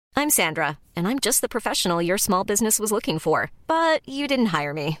I'm Sandra, and I'm just the professional your small business was looking for. But you didn't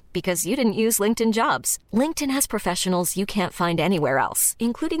hire me because you didn't use LinkedIn Jobs. LinkedIn has professionals you can't find anywhere else,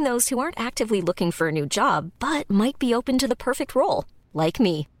 including those who aren't actively looking for a new job, but might be open to the perfect role, like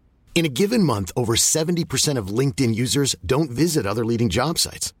me. In a given month, over 70% of LinkedIn users don't visit other leading job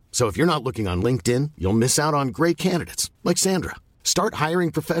sites. So if you're not looking on LinkedIn, you'll miss out on great candidates like Sandra. Start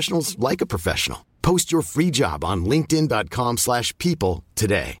hiring professionals like a professional. Post your free job on linkedin.com/people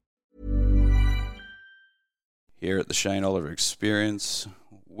today. Here at the Shane Oliver Experience,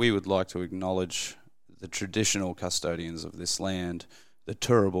 we would like to acknowledge the traditional custodians of this land, the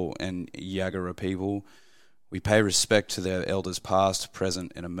Turrbal and Yagara people. We pay respect to their elders past,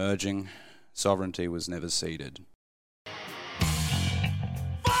 present and emerging. Sovereignty was never ceded.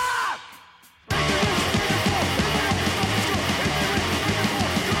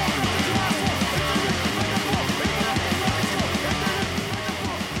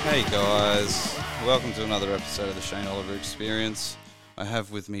 Hey guys, welcome to another episode of the Shane Oliver Experience. I have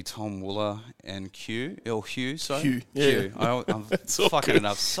with me Tom Wooler and Hugh. Hugh, sorry? Hugh, yeah. Hugh. I'm fucking it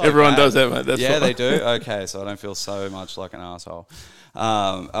up so Everyone bad. does that, mate. That's yeah, fine. they do? Okay, so I don't feel so much like an asshole.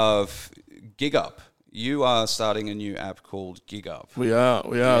 Of GigUp. You are starting a new app called GigUp. We are.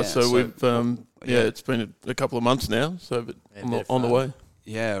 Yeah, so we've, it's been a couple of months now, so but on the way.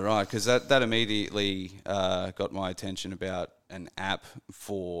 Yeah, right, because that immediately got my attention about an app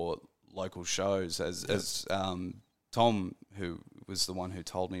for local shows, as Tom, who was the one who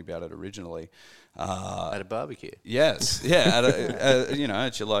told me about it originally. At a barbecue. Yes, yeah, at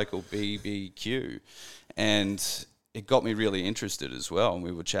your local BBQ. And it got me really interested as well, and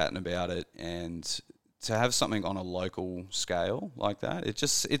we were chatting about it, and to have something on a local scale like that,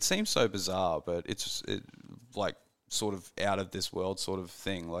 it seems so bizarre, but it's like sort of out of this world sort of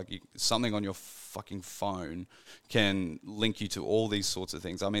thing. Like something on your fucking phone can link you to all these sorts of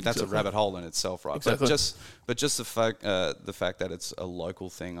things. I mean, that's a rabbit hole in itself, right? Exactly. But just the fact that it's a local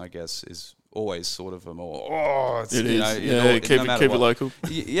thing, I guess, is always sort of a more Keep it local.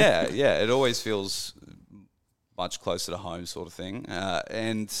 Yeah, it always feels much closer to home, sort of thing,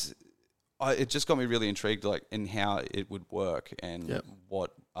 and it just got me really intrigued, like in how it would work and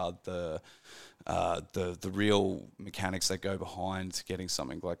what are the real mechanics that go behind getting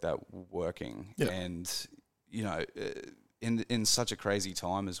something like that working. And in such a crazy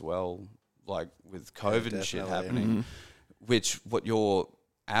time as well, like with COVID and shit happening, which what your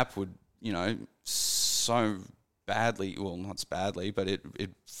app would so badly, well, not badly, but it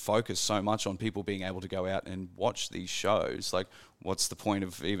focused so much on people being able to go out and watch these shows. Like, what's the point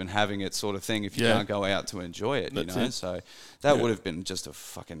of even having it, sort of thing, if you can't go out to enjoy it? That's it. it. So that would have been just a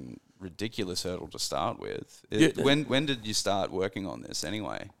fucking ridiculous hurdle to start with. When did you start working on this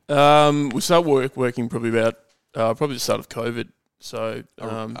anyway? We started working probably about the start of COVID. So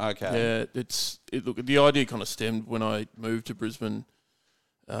okay, look, the idea kind of stemmed when I moved to Brisbane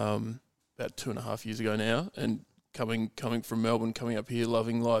about 2.5 years ago now, and coming from Melbourne, coming up here,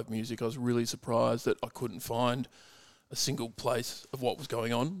 loving live music, I was really surprised that I couldn't find a single place of what was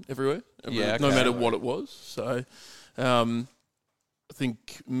going on everywhere, no matter what it was. So I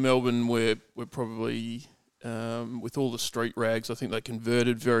think Melbourne, we're probably, with all the street rags, I think they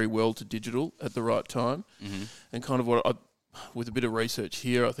converted very well to digital at the right time. Mm-hmm. And kind of with a bit of research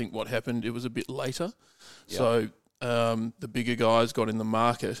here, I think what happened, it was a bit later. Yep. So the bigger guys got in the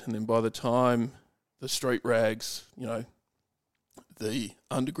market, and then by the time the street rags, the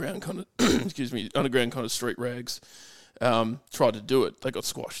underground kind of underground kind of street rags tried to do it, they got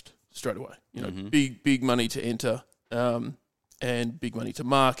squashed straight away. Big money to enter, and big money to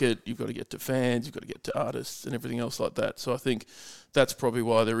market. You've got to get to fans, you've got to get to artists, and everything else like that. So I think that's probably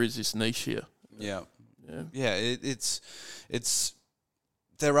why there is this niche here. Yeah. It's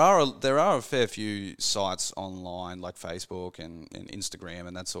there are a fair few sites online like Facebook and Instagram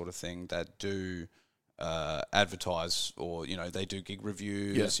and that sort of thing that do advertise, or they do gig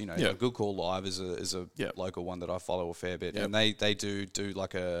reviews. Good Call Live is a local one that I follow a fair bit, and they do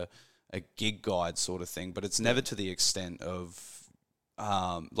like a gig guide sort of thing, but it's never to the extent of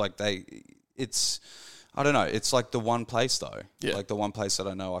it's I don't know, it's like the one place though, like the one place that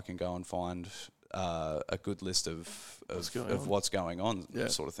I know I can go and find a good list of what's going on,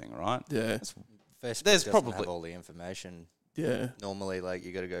 sort of thing, right? Yeah. Facebook There's doesn't probably have all the information. Yeah. Normally, like,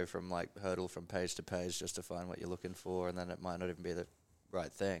 you got to go from hurdle from page to page just to find what you're looking for, and then it might not even be the right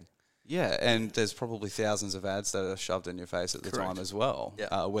thing. Yeah, and there's probably thousands of ads that are shoved in your face at the time as well.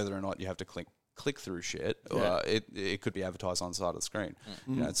 Yeah. Whether or not you have to click through shit, or it could be advertised on the side of the screen.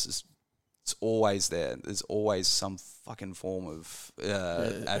 Mm-hmm. It's just it's always there. There's always some fucking form of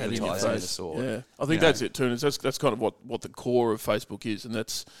advertising of the sort. Yeah, I think that's it too. And that's kind of what the core of Facebook is, and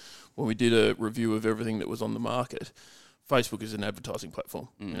that's when we did a review of everything that was on the market. Facebook is an advertising platform.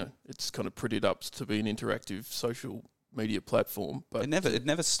 You know, it's kind of prettied up to be an interactive social media platform, but it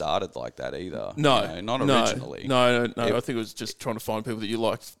never started like that either. No, not originally. No. I think it was just trying to find people that you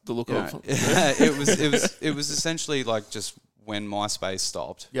liked the look of. It was essentially like just when MySpace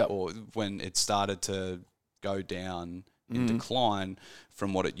stopped, or when it started to go down in decline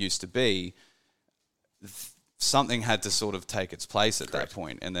from what it used to be. Something had to sort of take its place at that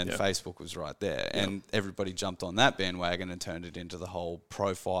point, and then Facebook was right there, and everybody jumped on that bandwagon and turned it into the whole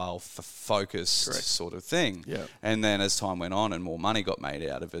profile focused sort of thing. And then as time went on and more money got made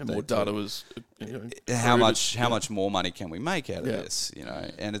out of it, and more data was how much more money can we make out of this? You know,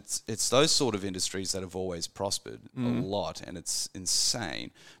 and it's those sort of industries that have always prospered a lot, and it's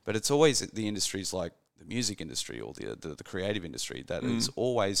insane. But it's always the industries like the music industry or the creative industry that is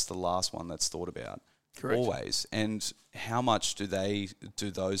always the last one that's thought about. Correct. Always. And how much do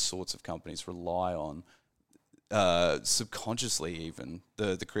those sorts of companies rely on subconsciously even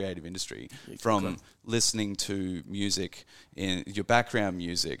the creative industry from listening to music in your background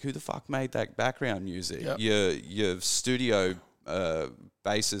music? Who the fuck made that background music? Your studio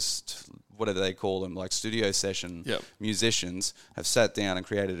bassist, whatever they call them, like studio session musicians have sat down and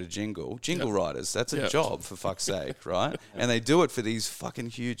created a jingle writers. That's a job, for fuck's sake, right? And they do it for these fucking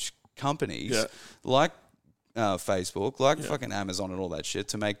huge companies like Facebook, like fucking Amazon and all that shit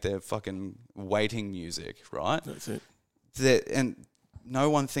to make their fucking waiting music, right? That's it. And no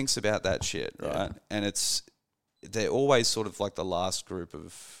one thinks about that shit, right? And they're always sort of like the last group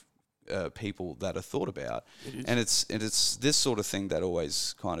of people that are thought about. And it's this sort of thing that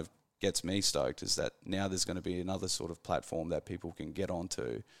always kind of gets me stoked, is that now there's going to be another sort of platform that people can get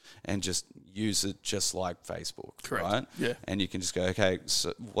onto and just use it just like Facebook, right? Yeah. And you can just go, okay,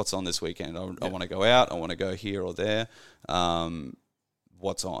 so what's on this weekend? I want to go out. I want to go here or there.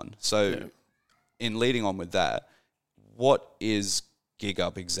 What's on? So in leading on with that, what is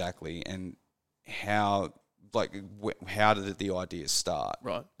GigUp exactly, and how did the idea start?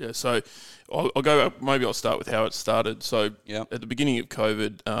 Right. Yeah. So I'll go. Maybe I'll start with how it started. So at the beginning of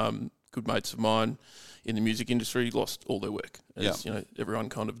COVID, good mates of mine in the music industry lost all their work, as you know, everyone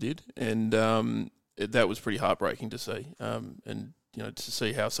kind of did, and that was pretty heartbreaking to see. And you know, to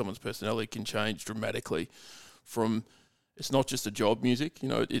see how someone's personality can change dramatically from, it's not just a job, music. You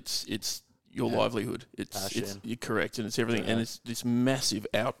know, it's your livelihood. It's you're correct, and it's everything, and it's this massive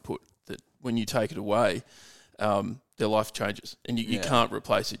output that when you take it away, their life changes, and you can't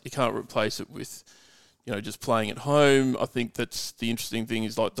replace it. You can't replace it with, you know, just playing at home. I think that's the interesting thing,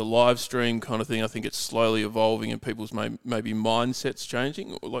 is like the live stream kind of thing. I think it's slowly evolving, and people's maybe mindsets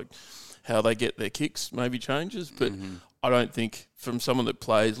changing, or like how they get their kicks maybe changes. But I don't think, from someone that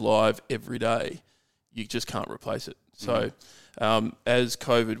plays live every day, you just can't replace it. So as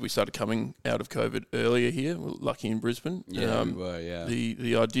COVID, we started coming out of COVID earlier here. We're lucky in Brisbane. We were,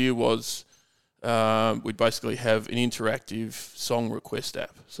 The idea was we'd basically have an interactive song request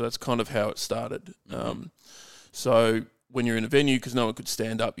app. So that's kind of how it started. So when you're in a venue, because no one could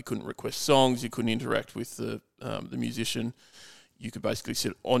stand up, you couldn't request songs, you couldn't interact with the musician. You could basically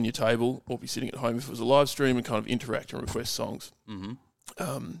sit on your table or be sitting at home if it was a live stream and kind of interact and request songs.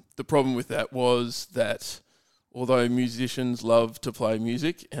 The problem with that was that although musicians love to play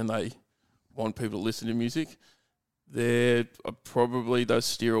music and they want people to listen to music, they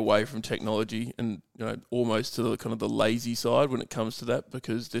steer away from technology and, you know, almost to the kind of the lazy side when it comes to that,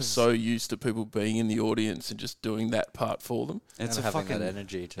 because they're so used to people being in the audience and just doing that part for them. It's and having that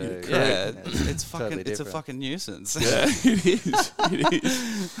energy too. It's a fucking nuisance. Yeah, it is. It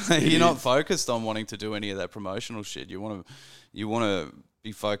is. You're not focused on wanting to do any of that promotional shit. You want to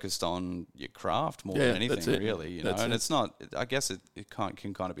be focused on your craft more than anything, really. You know, and it's not. I guess it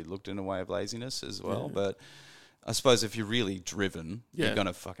can kind of be looked in a way of laziness as well, but I suppose if you're really driven, you're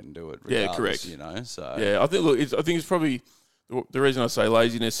gonna fucking do it regardless. Yeah, correct. You know, so I think it's probably the reason I say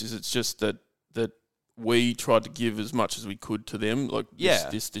laziness is it's just that we tried to give as much as we could to them, like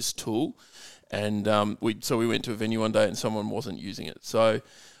this tool, and we went to a venue one day and someone wasn't using it, so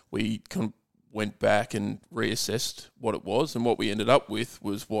we kind of went back and reassessed what it was, and what we ended up with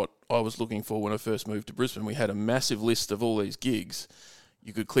was what I was looking for when I first moved to Brisbane. We had a massive list of all these gigs.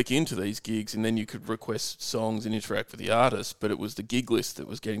 You could click into these gigs and then you could request songs and interact with the artist, but it was the gig list that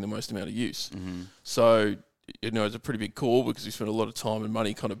was getting the most amount of use. So, you know, it's a pretty big call because we spent a lot of time and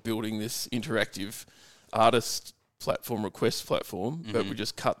money kind of building this interactive artist platform, request platform, but we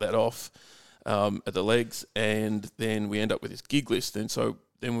just cut that off at the legs, and then we end up with this gig list. And so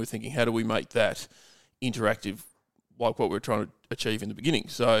then we're thinking, how do we make that interactive, like what we're trying to achieve in the beginning?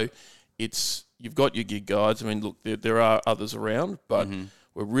 So you've got your gig guides. I mean, look, there are others around, but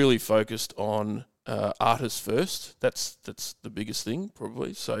we're really focused on artists first. That's the biggest thing,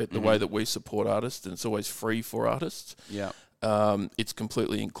 probably. So the way that we support artists, and it's always free for artists. Yeah. It's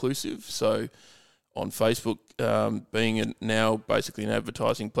completely inclusive. So on Facebook, being now basically an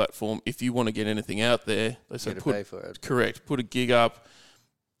advertising platform, if you want to get anything out there, they say pay for it. Correct. Put a gig up.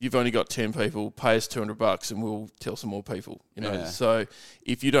 You've only got 10 people. Pay us $200, and we'll tell some more people. Yeah. So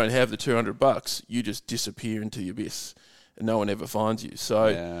if you don't have the $200, you just disappear into the abyss, and no one ever finds you.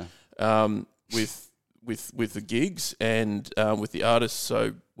 So with the gigs and with the artists,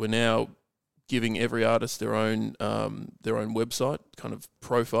 so we're now giving every artist their own website kind of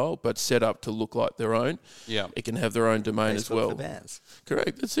profile, but set up to look like their own. Yeah, it can have their own domain Facebook as well. For bands.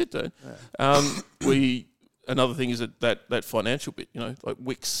 Correct, that's it, dude. Yeah. Another thing is that financial bit, like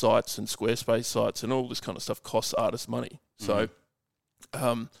Wix sites and Squarespace sites and all this kind of stuff costs artists money. So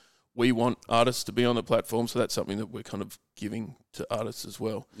we want artists to be on the platform, so that's something that we're kind of giving to artists as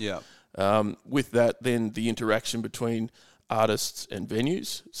well. Yeah. With that, then the interaction between artists and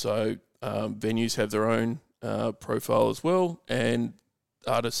venues. So venues have their own profile as well, and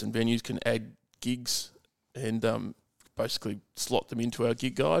artists and venues can add gigs and basically slot them into our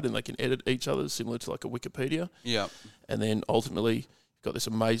gig guide, and they can edit each other's, similar to like a Wikipedia. Yeah. And then ultimately, you've got this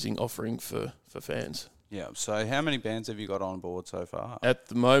amazing offering for fans. Yeah. So how many bands have you got on board so far? At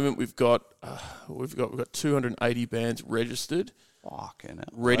the moment, we've got 280 bands registered. Fucking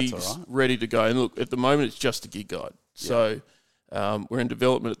hell. Ready to go. And look, at the moment, it's just a gig guide. So we're in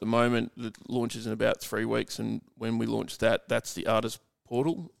development at the moment that launches in about 3 weeks. And when we launch that, that's the artist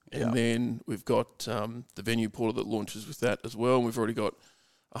portal. And then we've got the venue portal that launches with that as well. And we've already got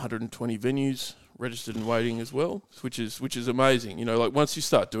 120 venues registered and waiting as well, which is amazing. Like once you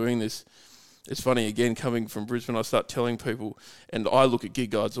start doing this, it's funny, again, coming from Brisbane, I start telling people, and I look at gig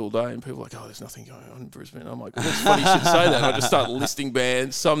guides all day, and people are like, oh, there's nothing going on in Brisbane. I'm like, well, that's funny you should say that. I just start listing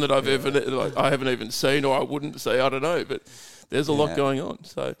bands, some that I haven't even seen, or I wouldn't say, I don't know, but there's a lot going on.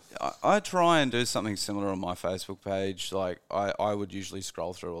 So I try and do something similar on my Facebook page. Like I would usually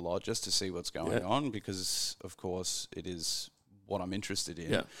scroll through a lot just to see what's going on, because of course it is what I'm interested in.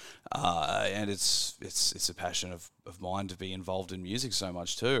 Yeah. And it's a passion of mine to be involved in music so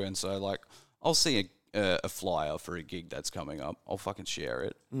much too. And so like I'll see a flyer for a gig that's coming up. I'll fucking share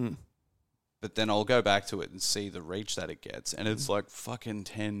it. But then I'll go back to it and see the reach that it gets. And it's like fucking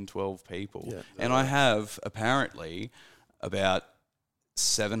 10, 12 people. Yeah. And I have apparently about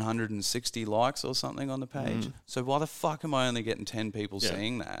 760 likes or something on the page. So why the fuck am I only getting 10 people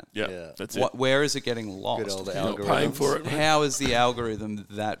seeing that? Yeah. That's it. Where is it getting lost? Good old You're algorithm. not paying for it. How is the algorithm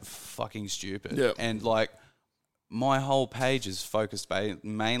that fucking stupid? Yeah. And like my whole page is focused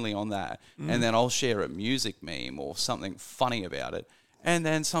mainly on that. And then I'll share a music meme or something funny about it. And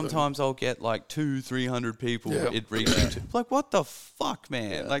then sometimes I'll get like 200-300 people it reaching to. Like, what the fuck,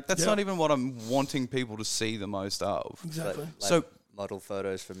 man? Like, that's not even what I'm wanting people to see the most of. Exactly. Like So model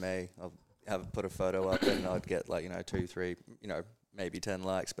photos for me, I'll put a photo up and I'd get like 2, 3, maybe 10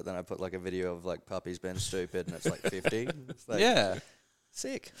 likes, but then I put like a video of like puppies being stupid and it's like 50. It's like,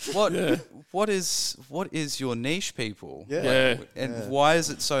 sick. What is your niche, people? And why is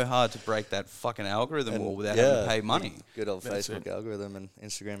it so hard to break that fucking algorithm wall without having to pay money? Good old Facebook algorithm and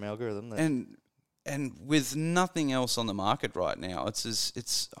Instagram algorithm. And with nothing else on the market right now,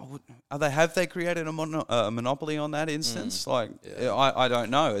 have they created a monopoly on that instance? I don't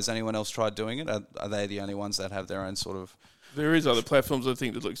know. Has anyone else tried doing it? Are they the only ones that have their own sort of? There is other platforms, I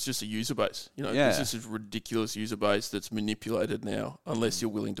think, that looks just a user base. There's just this ridiculous user base that's manipulated now, unless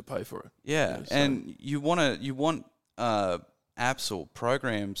you're willing to pay for it. Yeah, and you want apps or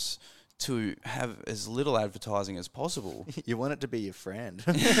programs to have as little advertising as possible. You want it to be your friend.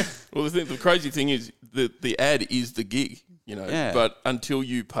 Well, the crazy thing is the ad is the gig, but until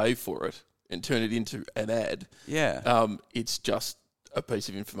you pay for it and turn it into an ad, it's just a piece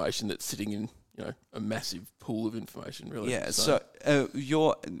of information that's sitting in a massive pool of information, really. Yeah, so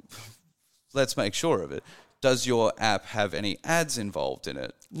let's make sure of it. Does your app have any ads involved in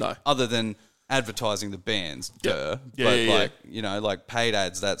it? No. Other than advertising the bands, like paid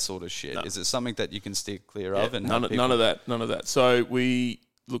ads, that sort of shit. No. Is it something that you can steer clear of? And none of that. So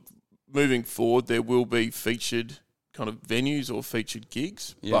moving forward, there will be featured kind of venues or featured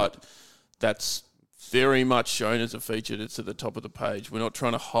gigs, but that's very much shown as a featured. It's at the top of the page. We're not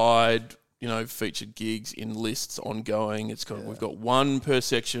trying to hide featured gigs in lists ongoing. It's got we've got one per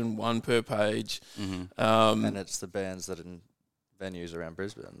section, one per page, and it's the bands that are in venues around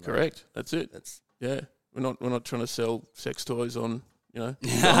Brisbane. Correct. That's it. We're not trying to sell sex toys on you know.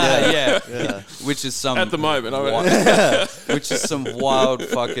 Yeah. Which is some at the moment, which is some wild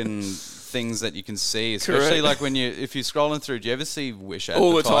fucking things that you can see, especially like if you're scrolling through. Do you ever see Wish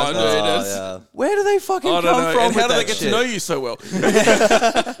all the time? Where do they fucking come from? And how do they get shit? to know you so well?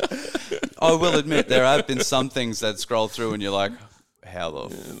 I will admit there have been some things that scroll through and you're like, how the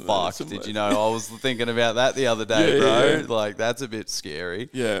fuck did you know I was thinking about that the other day, bro? Yeah. Like, that's a bit scary.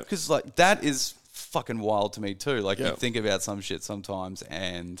 Yeah. Because, like, that is fucking wild to me, too. Like, you think about some shit sometimes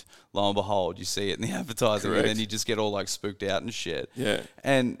and, lo and behold, you see it in the advertising and then you just get all, like, spooked out and shit. Yeah.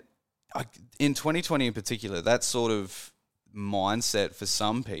 And in 2020 in particular, that sort of mindset for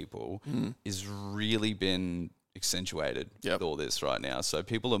some people is really been accentuated with all this right now. So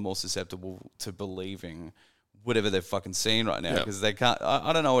people are more susceptible to believing whatever they're fucking seeing right now because they can't.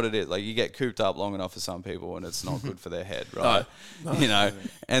 I don't know what it is. Like, you get cooped up long enough for some people and it's not good for their head, right? No. You know,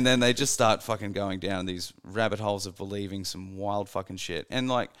 and then they just start fucking going down these rabbit holes of believing some wild fucking shit. And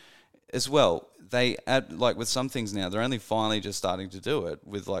like, as well, they add, like, with some things now, they're only finally just starting to do it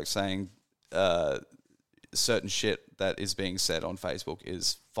with, like, saying certain shit that is being said on Facebook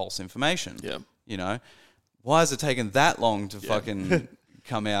is false information. Yeah. You know, why has it taken that long to fucking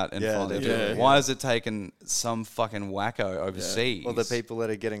come out and finally do it? Why has it taken some fucking wacko overseas? Or the people that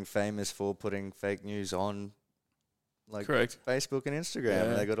are getting famous for putting fake news on, like, Facebook and Instagram.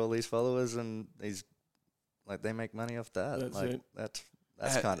 Yeah. They got all these followers and these, like, they make money off that.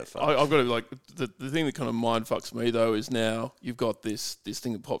 That's kind of fun. I've got to, like, the thing that kind of mind fucks me though is now you've got this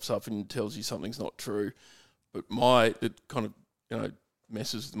thing that pops up and tells you something's not true, but it kind of, you know,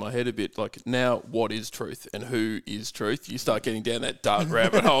 messes with my head a bit. Like, now what is truth and who is truth? You start getting down that dark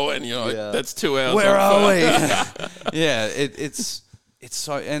rabbit hole and you're like, that's 2 hours. Where are we? It's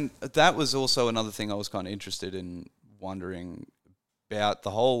so, and that was also another thing I was kind of interested in wondering about,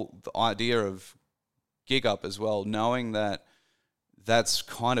 the idea of GigUp as well, knowing that that's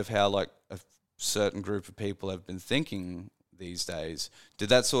kind of how, like, a certain group of people have been thinking these days. Did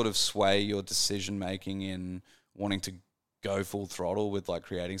that sort of sway your decision making in wanting to go full throttle with, like,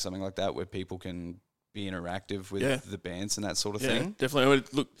 creating something like that where people can be interactive with the bands and that sort of thing? Definitely. I mean,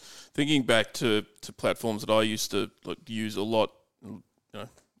 look, thinking back to platforms that I used to, like, use a lot,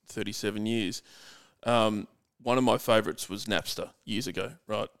 37 years. One of my favourites was Napster years ago,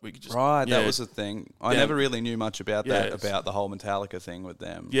 right? We could just that was the thing. I never really knew much about that, about the whole Metallica thing with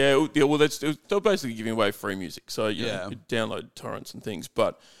them. Yeah, well, they're basically giving away free music, so you download torrents and things.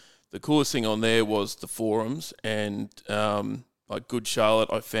 But the coolest thing on there was the forums, and like Good Charlotte,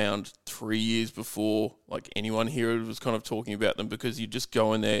 I found 3 years before, like, anyone here was kind of talking about them, because you'd just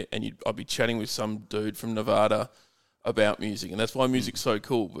go in there and I'd be chatting with some dude from Nevada about music, and that's why music's so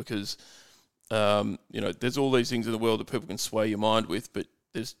cool, because there's all these things in the world that people can sway your mind with, but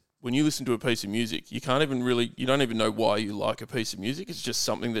when you listen to a piece of music, you don't even know why you like a piece of music. It's just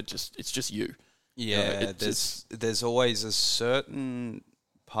something that it's just you. Yeah, there's always a certain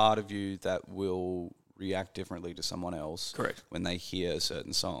part of you that will react differently to someone else. Correct. When they hear a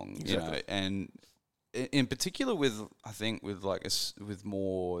certain song, exactly. And in particular with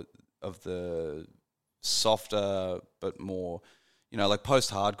more of the softer but more, like,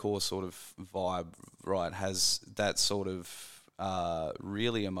 post-hardcore sort of vibe, right, has that sort of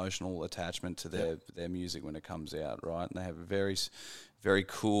really emotional attachment to their music when it comes out, right? And they have a very, very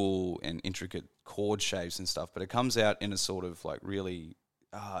cool and intricate chord shapes and stuff, but it comes out in a sort of, like, really,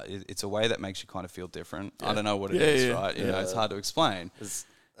 it's a way that makes you kind of feel different. Yeah. I don't know what it is, right? It's hard to explain. It's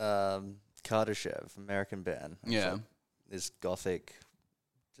Kardashev, American band. Yeah. Like, this gothic,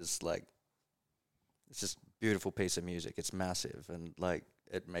 just, like, it's just beautiful piece of music. It's massive, and, like,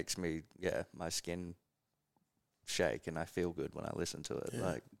 it makes me, my skin shake, and I feel good when I listen to it.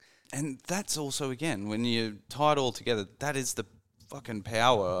 Like, and that's also, again, when you tie it all together, that is the fucking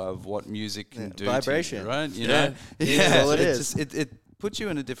power of what music can do. Vibration, to you, right? You know, well, it is. It puts you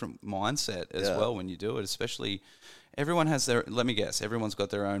in a different mindset as well when you do it. Especially, everyone has their. Let me guess, everyone's got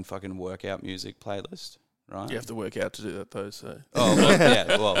their own fucking workout music playlist. Right. You have to work out to do that, though. So. Oh,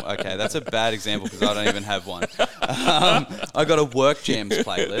 well, okay. That's a bad example because I don't even have one. I got a work jams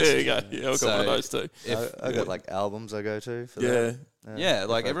playlist. There you go. Yeah, I've got one of those too. I got, like, albums I go to for that. Yeah,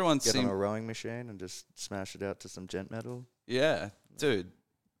 like, everyone's get on a rowing machine and just smash it out to some gent metal. Yeah, dude.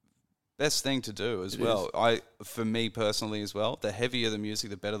 Best thing to do as well. For me personally as well, the heavier the music,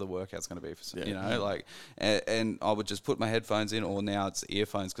 the better the workout's going to be for some, like, and I would just put my headphones in, or now it's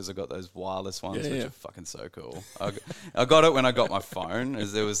earphones because I got those wireless ones, which are fucking so cool. I got it when I got my phone,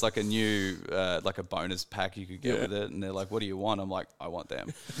 as there was, like, a new, like, a bonus pack you could get with it, and they're like, "What do you want?" I'm like, "I want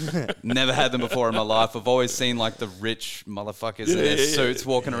them." Never had them before in my life. I've always seen, like, the rich motherfuckers in their suits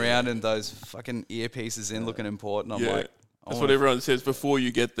walking around and those fucking earpieces in looking important. I'm like, I That's what everyone says. Before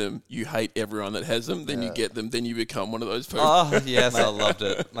you get them, you hate everyone that has them. Then you get them. Then you become one of those people. Oh, yes, I loved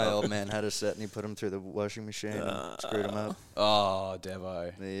it. My old man had a set and he put them through the washing machine and screwed them up. Oh,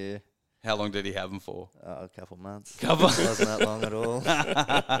 Devo. Yeah. How long did he have them for? A couple months. It wasn't that long at all.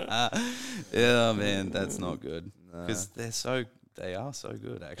 Yeah, man, that's not good. Because they are so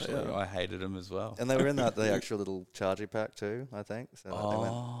good, actually. I hated them as well. And they were in the actual little charger pack too, I think. So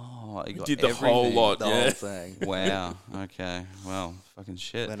you got did the whole lot, the whole thing. Wow. Okay. Well, fucking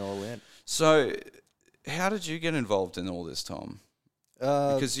shit. Went all in. So, how did you get involved in all this, Tom?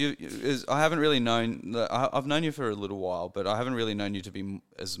 Because I haven't really known. I've known you for a little while, but I haven't really known you to be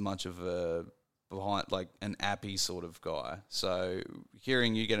as much of a like an appy sort of guy. So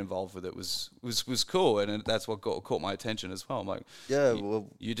hearing you get involved with it was cool, and that's what caught my attention as well. I'm like, yeah, well,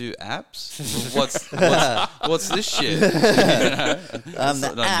 you do apps? what's this shit? I'm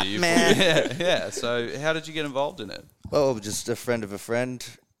the app man. Yeah. So how did you get involved in it? Well, just a friend of a friend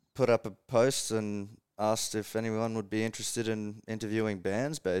put up a post and asked if anyone would be interested in interviewing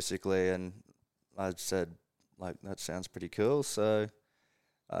bands, basically, and I said, like, that sounds pretty cool. So,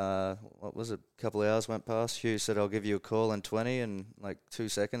 what was it? A couple of hours went past. Hugh said, I'll give you a call in 20, and like 2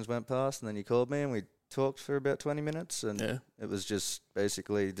 seconds went past, and then he called me, and we talked for about 20 minutes, and it was just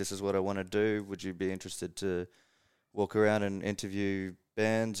basically, this is what I want to do. Would you be interested to walk around and interview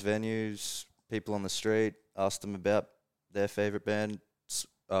bands, venues, people on the street, ask them about their favourite bands,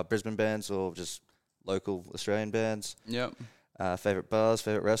 Brisbane bands, or just local Australian bands. Yep. Favorite bars,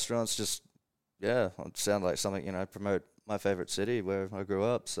 favorite restaurants. Just it sound like something, promote my favorite city where I grew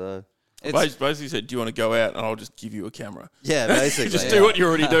up. So basically said, do you want to go out and I'll just give you a camera? Yeah, basically. Just do what you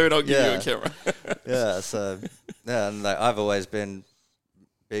already do and I'll give you a camera. And I've always been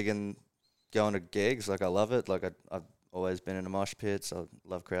big in going to gigs. Like, I love it. Like, I've always been in a mosh pits. I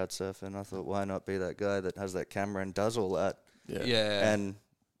love crowd surfing. I thought, why not be that guy that has that camera and does all that? Yeah.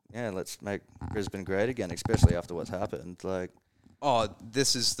 And let's make Brisbane great again, especially after what's happened. Like,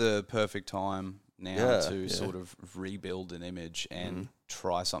 this is the perfect time now to sort of rebuild an image and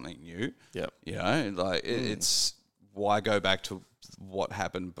try something new. Yep. It's why go back to what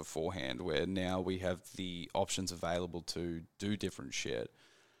happened beforehand, where now we have the options available to do different shit.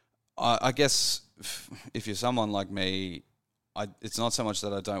 I guess if you're someone like me, it's not so much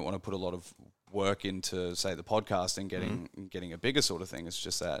that I don't want to put a lot of work into, say, the podcast and getting a bigger sort of thing. It's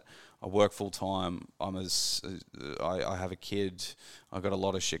just that I work full time. I have a kid. I've got a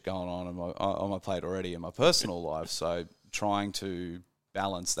lot of shit going on my plate already in my personal life. So trying to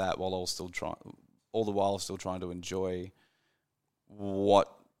balance that while still trying to enjoy what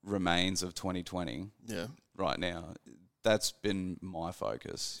remains of 2020 right now. That's been my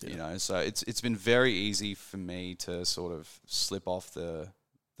focus, So it's been very easy for me to sort of slip off the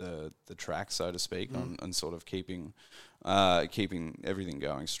track, so to speak, on sort of keeping everything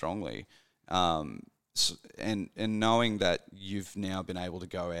going strongly, and knowing that you've now been able to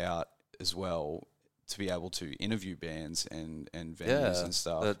go out as well to be able to interview bands and venues and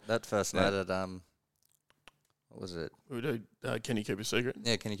stuff. That first night at what was it? We do. Can You Keep a Secret?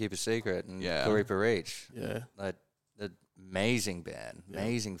 Yeah, Can You Keep a Secret? And Kuripa Reach. Yeah, like the amazing band,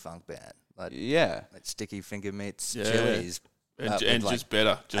 amazing funk band. Like Sticky Finger meets Chili's. And just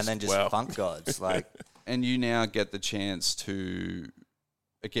better. And then just funk gods. Like, and you now get the chance to,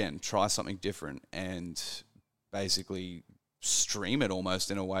 again, try something different and basically stream it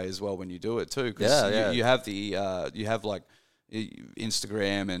almost in a way as well when you do it too. Because you have you have like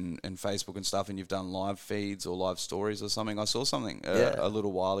Instagram and Facebook and stuff, and you've done live feeds or live stories or something. I saw something a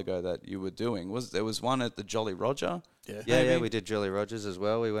little while ago that you were doing. There was one at the Jolly Roger? Yeah, we did Jolly Rogers as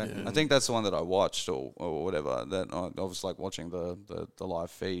well. We went. I think that's the one that I watched or whatever. That I was like watching the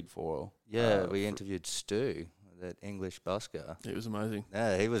live feed for. Yeah, we interviewed Stu, that English busker. It was amazing.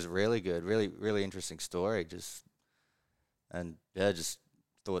 Yeah, he was really good. Really, really interesting story. Just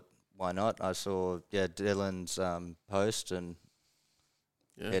thought, why not? I saw Dylan's post and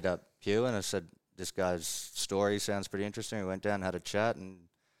hit up Hugh, and I said, this guy's story sounds pretty interesting. We went down, had a chat, and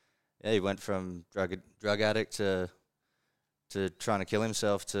he went from drug addict to trying to kill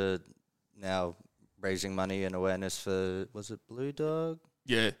himself to now raising money and awareness for, was it Blue Dog?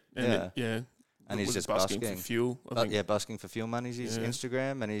 Yeah. And he's just busking for fuel. I think. Busking for fuel money's his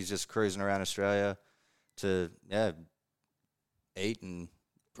Instagram, and he's just cruising around Australia to eat and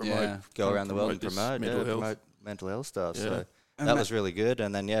go around the world and promote mental health stuff. Yeah. So that was really good.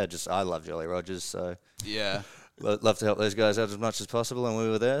 And then I love Jolly Rogers, so love to help those guys out as much as possible. And we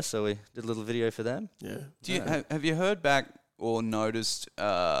were there, so we did a little video for them. Yeah. Have you heard back or noticed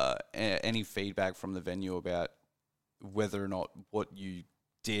any feedback from the venue about whether or not what you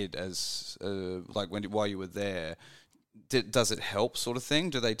did as while you were there does it help sort of thing?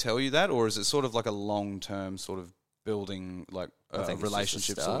 Do they tell you that, or is it sort of like a long-term sort of building like a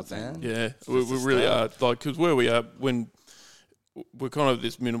relationship sort of thing? Man. Yeah, we really are. Like, because where we are, when we're kind of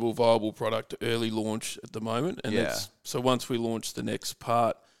this minimal viable product early launch at the moment. And so once we launch the next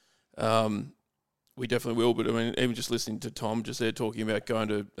part, we definitely will. But I mean, even just listening to Tom just there talking about going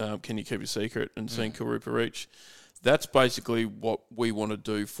to Can You Keep a Secret and seeing Kurupa Reach, that's basically what we want to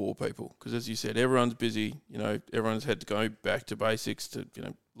do for people. Because as you said, everyone's busy. You know, everyone's had to go back to basics to, you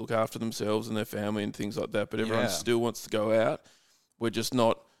know, look after themselves and their family and things like that. But everyone still wants to go out. We're just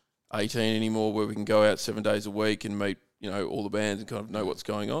not 18 anymore where we can go out 7 days a week and meet, you know, all the bands and kind of know what's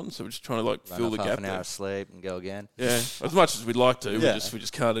going on. So we're just trying to like fill the gap. Half an hour of sleep and go again. Yeah, as much as we'd like to, we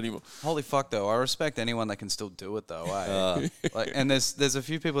just can't anymore. Holy fuck, though! I respect anyone that can still do it, though. Like, and there's a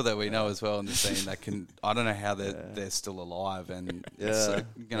few people that we know as well in the scene that can. I don't know how they're still alive, and it's like,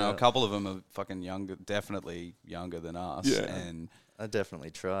 you know, a couple of them are fucking younger, definitely younger than us, and. I definitely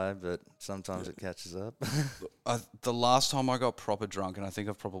try, but sometimes it catches up. The last time I got proper drunk, and I think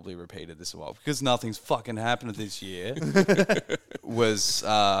I've probably repeated this a while, because nothing's fucking happened this year, was,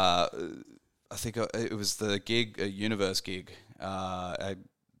 I think it was the gig, a Universe gig, at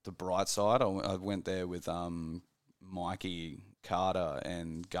the Bright Side. I went there with Mikey, Carter,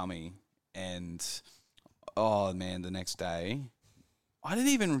 and Gummy, and, oh man, the next day... I didn't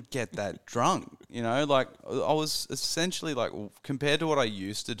even get that drunk, you know, like I was essentially like, compared to what I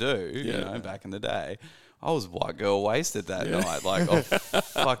used to do, you know, back in the day, I was white girl wasted that night, like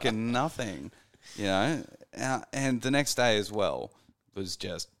fucking nothing, you know, and the next day as well was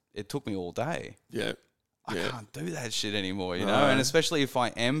just, it took me all day. Yeah. I can't do that shit anymore, you know, and especially if I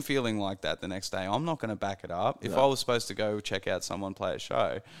am feeling like that the next day, I'm not going to back it up. If I was supposed to go check out someone play a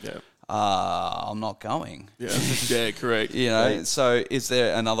show, I'm not going. Yeah, yeah, correct. You know, so is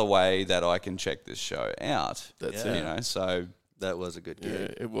there another way that I can check this show out? That's it. You know, so that was a good gig.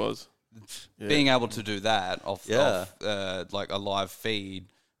 Yeah, it was. Being able to do that off like a live feed,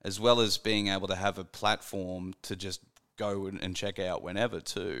 as well as being able to have a platform to just go and check out whenever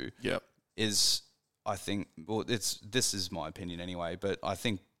too. Is, I think, well, this is my opinion anyway, but I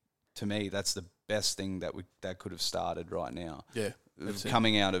think to me that's the best thing that could have started right now. Yeah.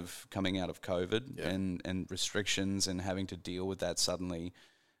 Coming out of COVID and restrictions and having to deal with that suddenly,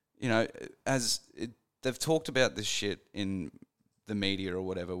 you know, they've talked about this shit in the media or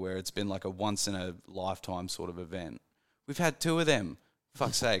whatever, where it's been like a once in a lifetime sort of event. We've had 2 of them,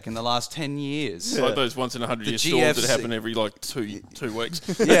 fuck's sake, in the last 10 years. Like those once in 100 year storms that happen every like two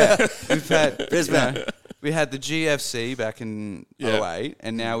weeks. Yeah, we've had Brisbane. We had the GFC back in 2008,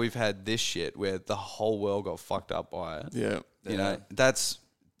 and now we've had this shit where the whole world got fucked up by it. Yeah. You know, that's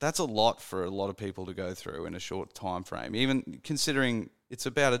a lot for a lot of people to go through in a short time frame. Even considering it's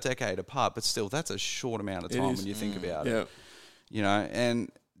about a decade apart, but still, that's a short amount of time when you think about it. You know,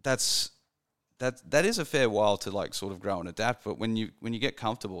 and that is a fair while to like sort of grow and adapt. But when you get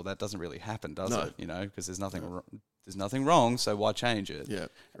comfortable, that doesn't really happen, does it? You know, because there's nothing wrong, so why change it? Yeah,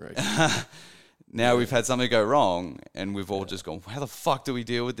 correct. Now we've had something go wrong, and we've all just gone, how the fuck do we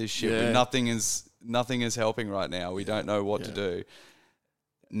deal with this shit? When nothing is helping right now. We don't know what to do.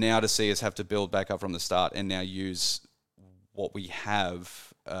 Now to see us have to build back up from the start and now use what we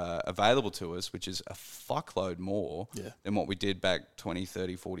have available to us, which is a fuckload more than what we did back 20,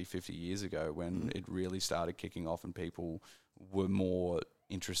 30, 40, 50 years ago when it really started kicking off and people were more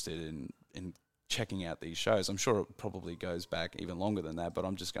interested in checking out these shows. I'm sure it probably goes back even longer than that, but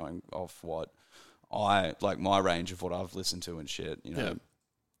I'm just going off what I like, my range of what I've listened to and shit, you know.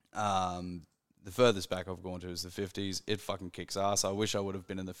 The furthest back I've gone to is the 50s. It fucking kicks ass. I wish I would have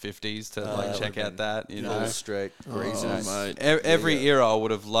been in the 50s to like check out that, you know. Straight. Mate. Every era I would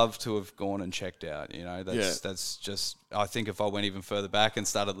have loved to have gone and checked out, you know. That's just, I think if I went even further back and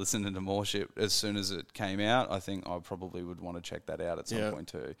started listening to more shit as soon as it came out, I think I probably would want to check that out at some point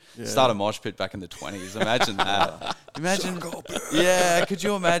too. Start a mosh pit back in the 20s. Imagine that. Yeah, could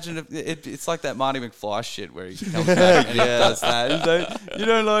you imagine if it's like that Marty McFly shit where he comes back and he does that. He's like, you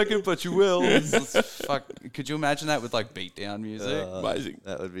don't like it, but you will. Fuck. Could you imagine that with like beatdown music? Amazing.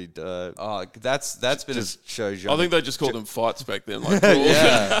 That would be dope. Oh, that's been just shows you. I think they just called them fights back then. Like,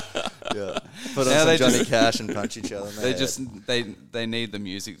 yeah. Put on some Johnny Cash and punch each other. They need the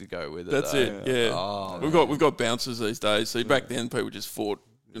music to go with it. That's it. Yeah. Oh, we've got bouncers these days. So back then people just fought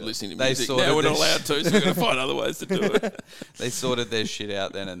listening to They music. Now we're not allowed to, so we're going to find other ways to do it. They sorted their shit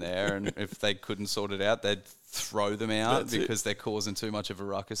out then and there, and if they couldn't sort it out, they'd throw them out because they're causing too much of a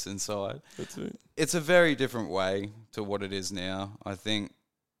ruckus inside. That's it. It's a very different way to what it is now. I think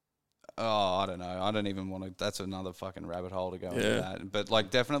I don't know. I don't even want to. That's another fucking rabbit hole to go into that. But like,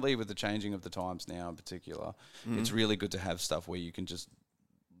 definitely with the changing of the times now, in particular, it's really good to have stuff where you can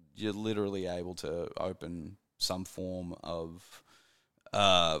you're literally able to open some form of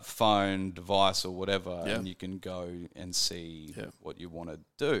phone device or whatever, and you can go and see what you want to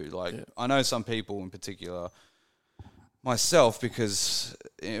do. Like, I know some people in particular, myself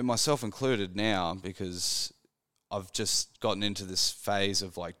included now, because I've just gotten into this phase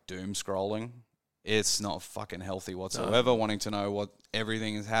of like doom scrolling. It's not fucking healthy whatsoever, wanting to know what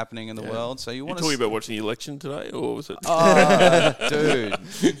everything is happening in the world. So you want to talking about watching the election today, or was it? Dude,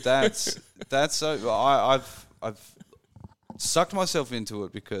 that's so. I've sucked myself into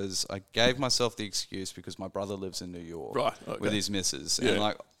it because I gave myself the excuse because my brother lives in New York with his missus, and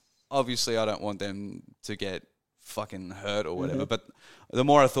like obviously I don't want them to get fucking hurt or whatever. But the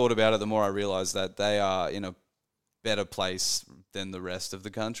more I thought about it, the more I realized that they are in a better place than the rest of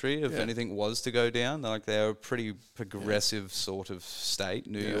the country if anything was to go down. Like, they're a pretty progressive sort of state,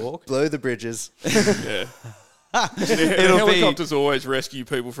 New York. Blow the bridges. Helicopters always rescue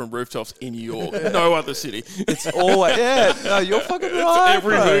people from rooftops in New York. No other city. It's always no, you're fucking right.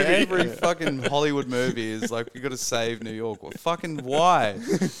 Every movie, every fucking Hollywood movie is like, you got to save New York. Well, fucking why?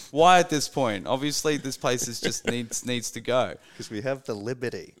 Why at this point? Obviously, this place is just needs to go because we have the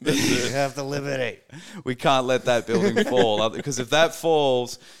liberty. We have the liberty. We can't let that building fall, because if that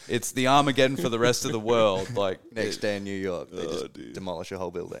falls, it's the Armageddon for the rest of the world. Like, next day in New York, they just demolish a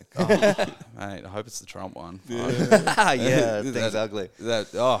whole building. Mate, I hope it's the Trump one. Yeah, thing's ugly.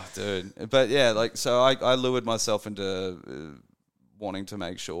 Dude. But yeah, like, so I lured myself into wanting to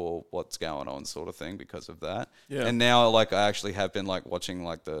make sure what's going on, sort of thing, because of that. Yeah. And now, like, I actually have been like watching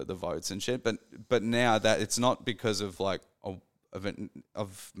like the votes and shit. But now that it's not because of like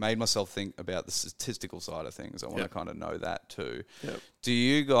I've made myself think about the statistical side of things. I want to kind of know that too. Yep. Do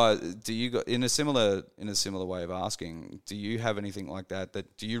you guys in a similar way of asking? Do you have anything like that?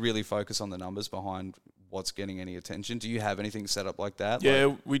 Do you really focus on the numbers behind what's getting any attention? Do you have anything set up like that? Yeah,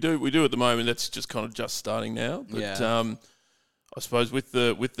 like, we do at the moment. That's just kind of just starting now. But I suppose with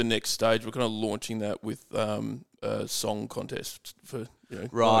the next stage, we're kind of launching that with a song contest for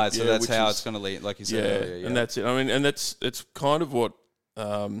right. Like, so that's how it's going to lead, like you said earlier. Yeah, and that's it. I mean, and it's kind of what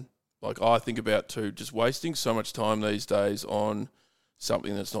like I think about too. Just wasting so much time these days on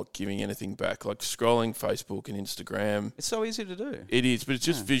something that's not giving anything back, like scrolling Facebook and Instagram. It's so easy to do. It is, but it's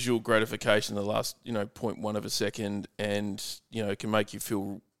just visual gratification in the last 0.1 of a second, and it can make you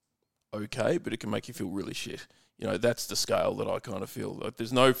feel okay, but it can make you feel really shit. That's the scale that I kind of feel. Like,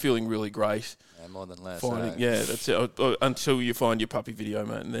 there's no feeling really great. Yeah, more than less. That's it. Until you find your puppy video,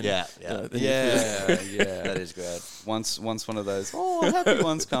 mate. And then, that is great. Once one of those happy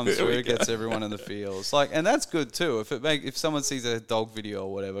ones comes through, it gets everyone in the feels. Like, and that's good too. If someone sees a dog video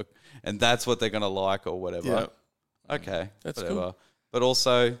or whatever, and that's what they're gonna like or whatever, okay, that's whatever. Cool. But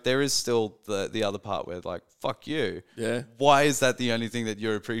also, there is still the other part where, like, fuck you. Yeah. Why is that the only thing that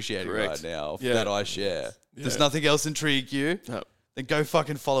you're appreciating right now that I share? Yeah. Does nothing else intrigue you? No. Then go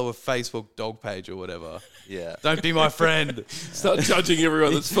fucking follow a Facebook dog page or whatever. Yeah. Don't be my friend. Start judging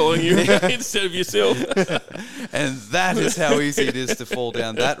everyone that's following you instead of yourself. And that is how easy it is to fall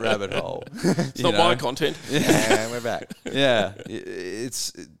down that rabbit hole. It's not my content. Yeah, we're back. Yeah.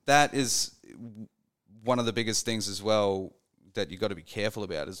 That is one of the biggest things as well that you got to be careful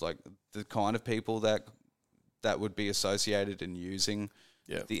about, is like the kind of people that would be associated in using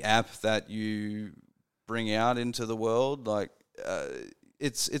the app that you bring out into the world. Like,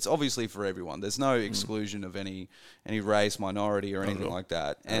 it's obviously for everyone. There's no exclusion of any race, minority, or anything like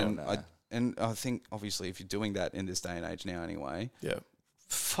that. And I think obviously if you're doing that in this day and age now anyway,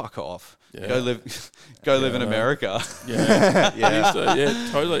 fuck off. Yeah. Go live in America. Yeah.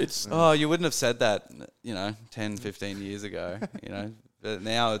 Totally. You wouldn't have said that, 10, 15 years ago, But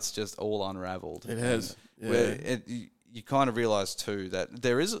now it's just all unraveled. It has. You kind of realize too that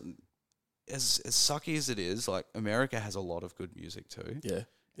there is, as sucky as it is, like, America has a lot of good music too.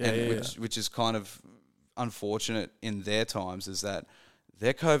 Which is kind of unfortunate in their times, is that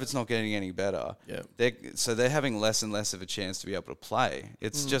their COVID's not getting any better. Yeah. They're having less and less of a chance to be able to play.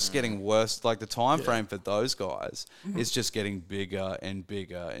 It's just getting worse. Like, the time frame for those guys is just getting bigger and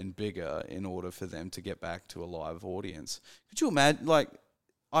bigger and bigger in order for them to get back to a live audience. Could you imagine, like,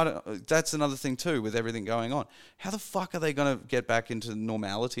 that's another thing too with everything going on. How the fuck are they going to get back into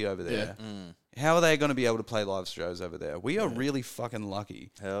normality over there? Yeah. How are they going to be able to play live shows over there? We are really fucking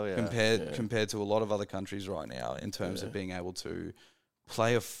lucky. Hell yeah. Compared to a lot of other countries right now in terms of being able to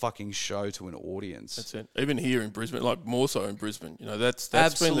play a fucking show to an audience. That's it. Even here in Brisbane, like, more so in Brisbane. That's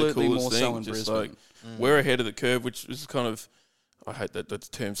absolutely been the coolest more thing. so in just Brisbane. Like, we're ahead of the curve, which is kind of, I hate that's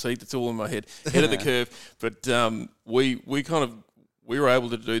the term. See, that's all in my head. Head of the curve. But we were able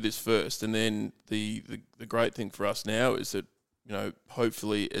to do this first, and then the great thing for us now is that, you know,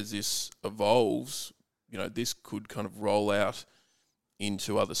 hopefully as this evolves, you know, this could kind of roll out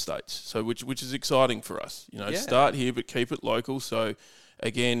into other states. So which is exciting for us. You know, start here but keep it local. So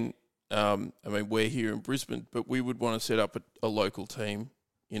again, I mean, we're here in Brisbane, but we would want to set up a local team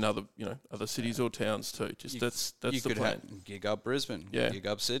in other cities or towns too. That's the plan. GigUp Brisbane,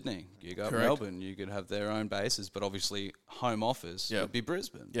 GigUp Sydney, GigUp Melbourne. You could have their own bases, but obviously home office would be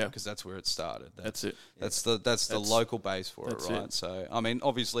Brisbane, because that's where it started. That's it. That's the local base for it, right? So I mean,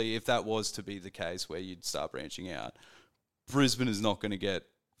 obviously, if that was to be the case where you'd start branching out, Brisbane is not going to get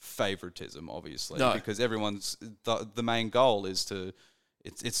favoritism, obviously, because everyone's the main goal is to.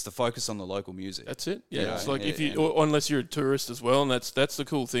 It's the focus on the local music. That's it. Yeah, it's like unless you're a tourist as well, and that's the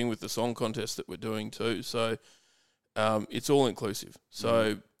cool thing with the song contest that we're doing too. So it's all inclusive.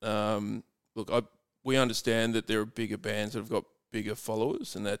 So look, we understand that there are bigger bands that have got bigger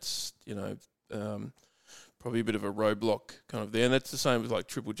followers, and that's, you know, probably a bit of a roadblock kind of there. And that's the same with like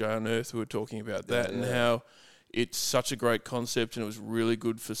Triple J Unearth, who were talking about that and how it's such a great concept and it was really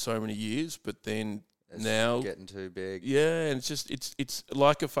good for so many years, but then. It's now getting too big. Yeah, and it's just it's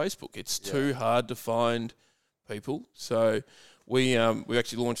like a Facebook. It's too hard to find people. So we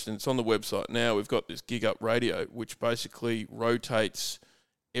actually launched, and it's on the website now. We've got this GigUp Radio, which basically rotates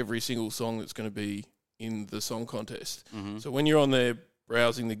every single song that's going to be in the song contest. Mm-hmm. So when you're on there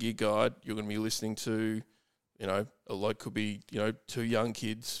browsing the gig guide, you're going to be listening to, you know, could be, you know, two young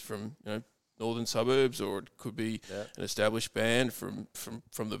kids from, you know, northern suburbs, or it could be an established band from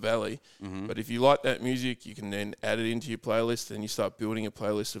the valley. Mm-hmm. But if you like that music, you can then add it into your playlist, and you start building a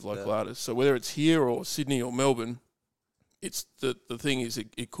playlist of local artists. So whether it's here or Sydney or Melbourne, it's the thing is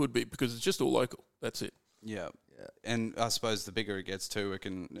it could be, because it's just all local. That's it. Yeah. And I suppose the bigger it gets too, it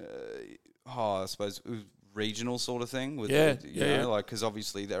can, I suppose, regional sort of thing. With you know, like, because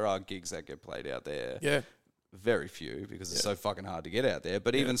obviously there are gigs that get played out there. Yeah. Very few, because it's so fucking hard to get out there.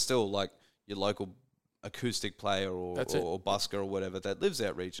 But even still, like, your local acoustic player or busker or whatever that lives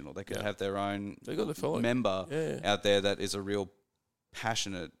out regional, they could have their own member out there that is a real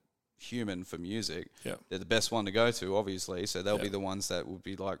passionate human for music. Yeah. They're the best one to go to, obviously, so they'll be the ones that would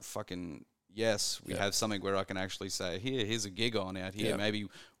be like, fucking yes, we have something where I can actually say, here's a gig on out here. Maybe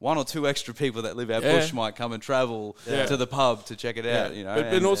one or two extra people that live out bush might come and travel to the pub to check it out, you know.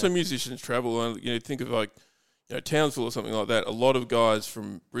 But also musicians travel, and, you know, think of like, you know, Townsville or something like that. A lot of guys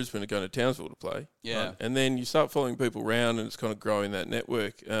from Brisbane are going to Townsville to play. Yeah. Right? And then you start following people around, and it's kind of growing that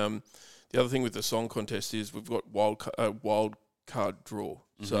network. The other thing with the song contest is we've got wild card draw.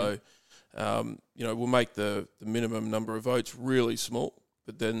 Mm-hmm. So, you know, we'll make the minimum number of votes really small,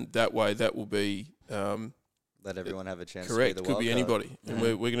 but then that way that will be... let everyone have a chance correct, to be the could wild be card. Anybody. And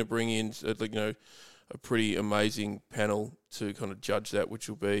we're going to bring in, you know, a pretty amazing panel to kind of judge that, which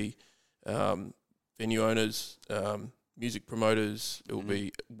will be... venue owners, music promoters. It will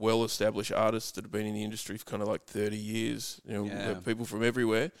be well-established artists that have been in the industry for kind of like 30 years. You know, we'll have people from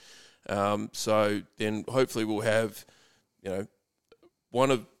everywhere. So then hopefully we'll have, you know,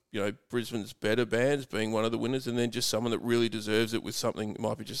 one of, you know, Brisbane's better bands being one of the winners, and then just someone that really deserves it with something. It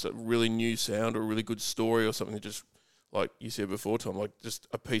might be just a really new sound or a really good story, or something that just, like you said before, Tom, like just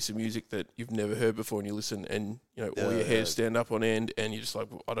a piece of music that you've never heard before, and you listen and, you know, all your hairs stand up on end, and you're just like,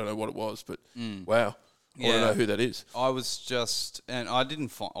 well, I don't know what it was, but wow, I want to know who that is. I was just, and I didn't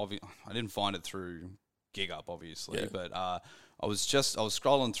find it through GigUp, obviously, but I was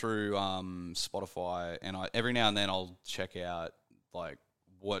scrolling through Spotify, and every now and then I'll check out like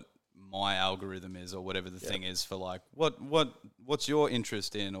what my algorithm is, or whatever the thing is for, like, what's your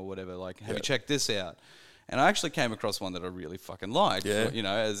interest in, or whatever, like, have you checked this out? And I actually came across one that I really fucking liked, you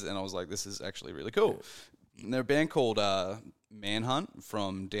know, and I was like, this is actually really cool. Yeah. And they're a band called Manhunt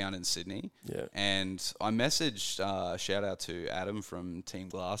from down in Sydney. Yeah. And I messaged, shout out to Adam from Team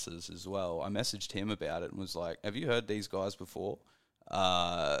Glasses as well. I messaged him about it and was like, have you heard these guys before?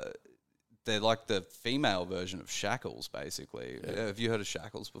 They're like the female version of Shackles, basically. Yeah. Have you heard of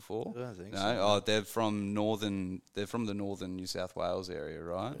Shackles before? I don't think so. Oh, they're from the northern New South Wales area,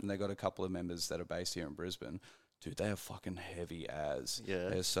 right? And they got a couple of members that are based here in Brisbane. Dude, they are fucking heavy as. Yeah.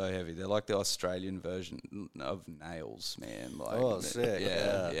 They're so heavy. They're like the Australian version of Nails, man. Like, sick.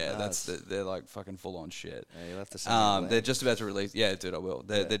 Yeah. Nice. They're like fucking full on shit. Yeah, you'll have to sing they're just about to release. Yeah, dude, I will.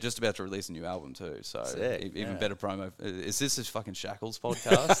 They're just about to release a new album too. So even better promo. Is this a fucking Shackles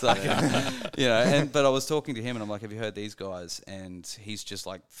podcast? Like, you know. But I was talking to him, and I'm like, have you heard these guys? And he's just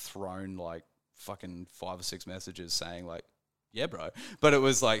like thrown like fucking 5 or 6 messages saying like, yeah, bro. But it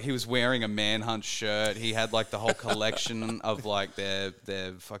was like he was wearing a Manhunt shirt. He had like the whole collection of like their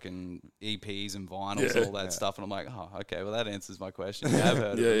fucking EPs and vinyls and all that stuff. And I'm like, oh, okay, well that answers my question. You have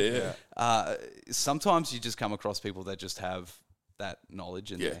heard of it. Sometimes you just come across people that just have that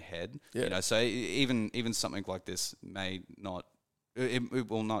knowledge in their head. Yeah. You know, so even something like this may not. It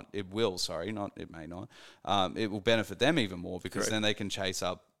will not. It will. Sorry, not. It may not. It will benefit them even more because then they can chase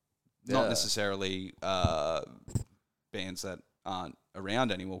up not necessarily bands that aren't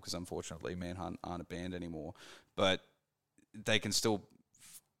around anymore, because unfortunately Manhunt aren't a band anymore, but they can still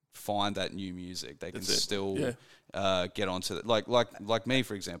find that new music. They can still get onto it. Like me,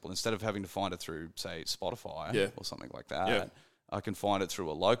 for example, instead of having to find it through, say, Spotify or something like that, I can find it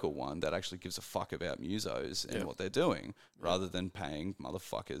through a local one that actually gives a fuck about musos and what they're doing, rather than paying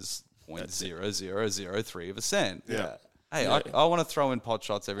motherfuckers 0.0003 of a cent. Yeah. Hey, I want to throw in pot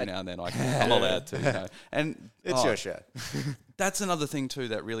shots every now and then. I'm allowed to, you know. And it's your show. That's another thing too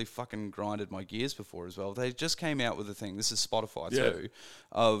that really fucking grinded my gears before as well. They just came out with a thing. This is Spotify too,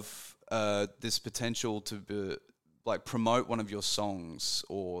 of this potential to be, like, promote one of your songs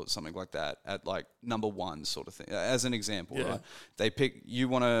or something like that at like number one sort of thing. As an example, right? They pick, you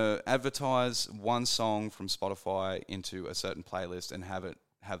want to advertise one song from Spotify into a certain playlist and have it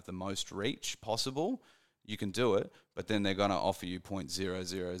have the most reach possible. You can do it, but then they're going to offer you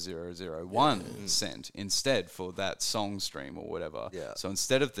 0.00001 cent instead for that song stream or whatever. Yeah. So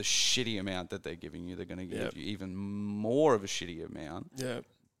instead of the shitty amount that they're giving you, they're going to give you even more of a shitty amount. Yeah.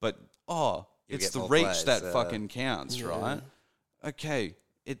 But, it's the reach that fucking counts, right? Okay,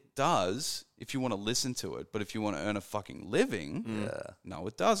 it does if you want to listen to it, but if you want to earn a fucking living, no,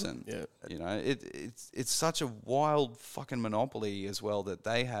 it doesn't. Yeah. You know, it's such a wild fucking monopoly as well that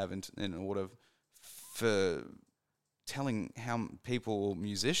they have in order for telling how people,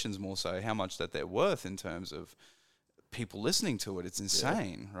 musicians more so, how much that they're worth in terms of people listening to it. It's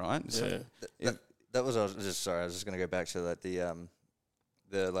insane, right? So that was, I was just going to go back to that, the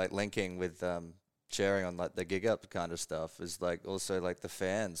like linking with sharing on like the GigUp kind of stuff is like also like the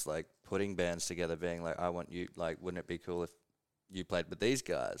fans like putting bands together, being like, I want you, like, wouldn't it be cool if you played with these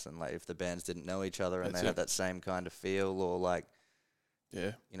guys? And like if the bands didn't know each other and they had that same kind of feel, or like,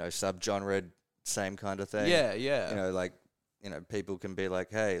 you know, subgenre, same kind of thing. Yeah. You know, like, you know, people can be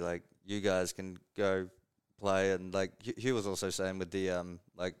like, hey, like, you guys can go play. And like Hugh was also saying with the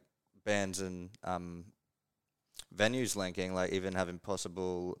like bands and venues linking, like even having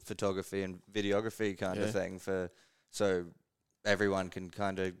possible photography and videography kind of thing so everyone can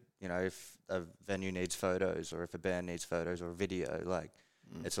kind of, you know, if a venue needs photos or if a band needs photos or video, like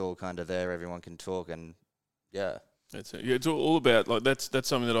it's all kind of there. Everyone can talk and That's it. Yeah, it's all about, like, that's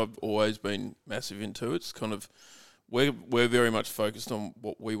something that I've always been massive into. It's kind of, we're very much focused on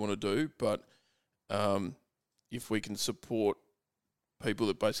what we want to do, but if we can support people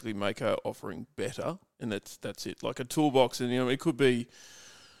that basically make our offering better, and that's it. Like a toolbox, and you know, it could be,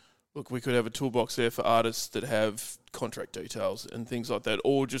 look, we could have a toolbox there for artists that have contract details and things like that,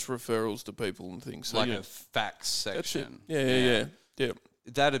 or just referrals to people and things. So, like a facts section. Yeah.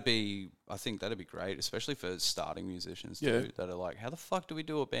 I think that'd be great, especially for starting musicians too, that are like, how the fuck do we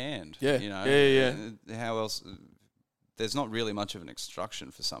do a band? Yeah. You know? How else? There's not really much of an instruction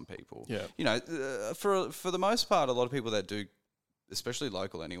for some people. Yeah. You know, for the most part, a lot of people that do, especially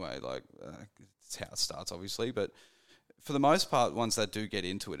local anyway, like it's how it starts, obviously, but for the most part, ones that do get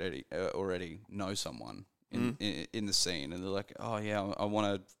into it already know someone in the scene, and they're like, oh yeah, I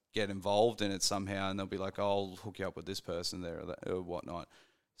want to get involved in it somehow, and they'll be like, oh, I'll hook you up with this person there or whatnot.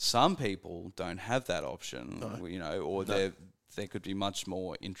 Some people don't have that option, you know, or they could be much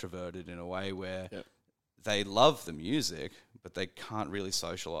more introverted in a way where they love the music, but they can't really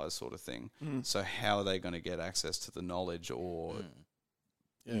socialize, sort of thing. So how are they going to get access to the knowledge or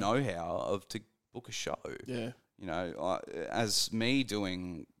know-how to book a show? Yeah. You know, as me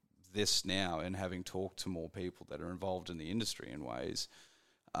doing this now and having talked to more people that are involved in the industry in ways,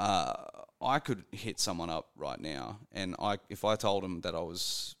 I could hit someone up right now, and if I told them that I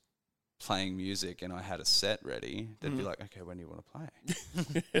was playing music and I had a set ready, they'd be like, okay, when do you want to play?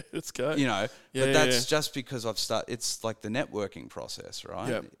 Let's go. You know, but that's just because it's like the networking process, right?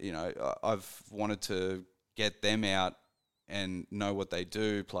 Yep. You know, I've wanted to get them out and know what they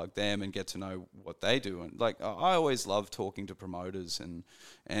do, plug them and get to know what they do. And like, I always love talking to promoters and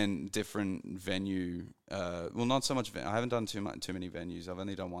different venue, well, not so much, I haven't done too many venues. I've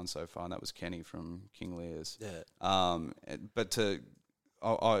only done one so far, and that was Kenny from King Lear's. Yeah. But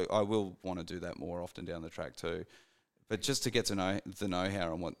I will want to do that more often down the track too. But just to get to know the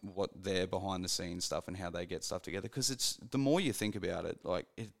know-how and what their behind-the-scenes stuff and how they get stuff together, because it's the more you think about it, like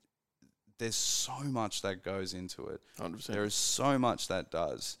there's so much that goes into it. 100%. There is so much that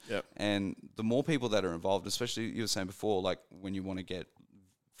does. Yep. And the more people that are involved, especially you were saying before, like when you want to get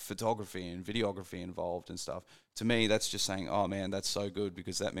photography and videography involved and stuff, to me that's just saying, oh man, that's so good,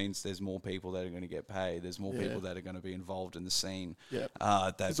 because that means there's more people that are going to get paid, there's more people that are going to be involved in the scene.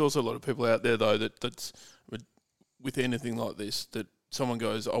 There's also a lot of people out there though that's with anything like this, that someone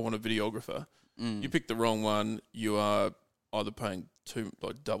goes, I want a videographer. You pick the wrong one, you are either paying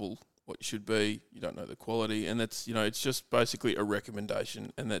double what you should be, you don't know the quality, and that's, it's just basically a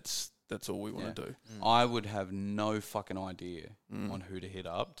recommendation, and that's all we want to do. I would have no fucking idea on who to hit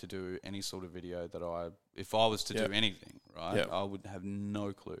up to do any sort of video if I was to do anything, right? I would have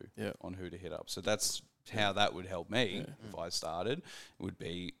no clue on who to hit up. So that's how that would help me if I started. It would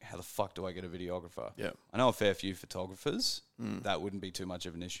be, how the fuck do I get a videographer? I know a fair few photographers. That wouldn't be too much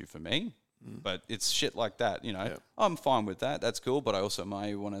of an issue for me. But it's shit like that, I'm fine with that. That's cool. But I also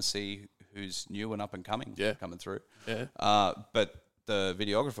may want to see who's new and up and coming coming through. But the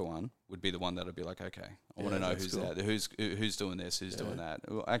videographer one would be the one that would be like, okay, I want to know who's out there, who's doing this, who's doing that.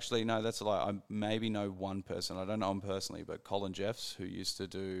 Well, actually, no, that's a lie. I maybe know one person. I don't know him personally, but Colin Jeffs, who used to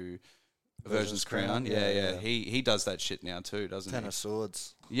do Version's Crown. Yeah. He does that shit now too, doesn't he? Ten of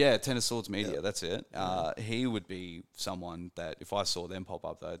Swords. Yeah, Ten of Swords Media, that's it. He would be someone that if I saw them pop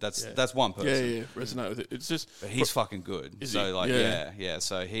up though, that's one person. Resonate with it. It's just, but he's fucking good.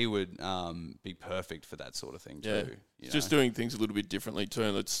 So he would be perfect for that sort of thing too. Just doing things a little bit differently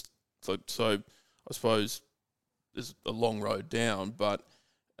too. So I suppose there's a long road down, but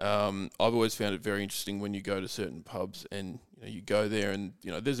I've always found it very interesting when you go to certain pubs and you go there and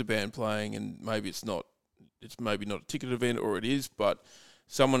there's a band playing, and maybe it's maybe not a ticket event, or it is, but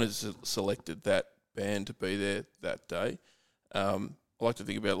someone has selected that band to be there that day. I like to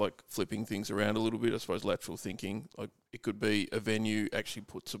think about like flipping things around a little bit. I suppose lateral thinking, like it could be a venue actually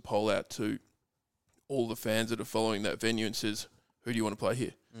puts a poll out to all the fans that are following that venue and says, who do you want to play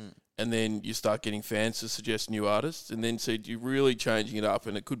here? And then you start getting fans to suggest new artists, and then you're really changing it up,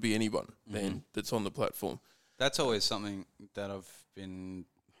 and it could be anyone then that's on the platform. That's always something that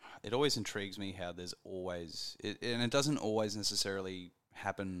it always intrigues me how there's always, and it doesn't always necessarily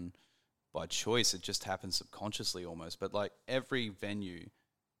happen by choice, it just happens subconsciously almost, but like every venue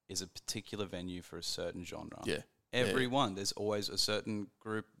is a particular venue for a certain genre. Everyone, there's always a certain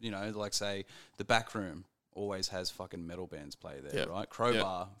group, like say the Back Room always has fucking metal bands play there, right?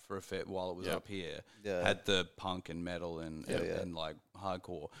 Crowbar for a fair while it was up here had the punk and metal and like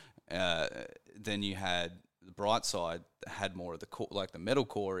hardcore. Then you had the Bright Side had more of the like the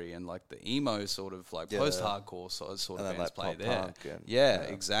metalcore and like the emo sort of like post-hardcore sort of bands like play there.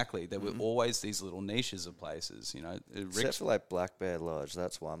 Exactly. There were always these little niches of places, Except for like Black Bear Lodge,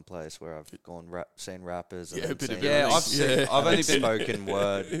 that's one place where I've seen rappers. And I've only been spoken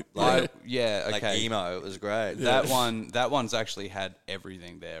word. Like emo. It was great. That one's actually had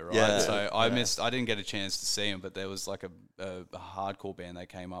everything there, right? So I didn't get a chance to see them, but there was like a hardcore band that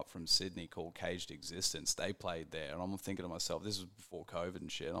came up from Sydney called Caged Existence. They played there, and I'm thinking to myself, this was before COVID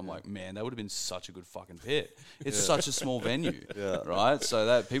and shit. I'm like, man, that would have been such a good fucking pit. It's such a small venue, right? So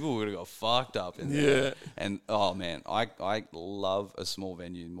that people would have got fucked up in there. And oh man, I love a small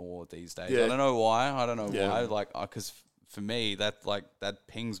venue more these days. I don't know why. Like, because for me, that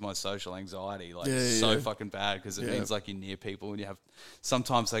pings my social anxiety so fucking bad, because it means like you're near people, and you have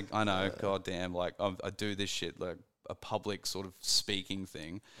sometimes like I know, goddamn, like I do this shit like a public sort of speaking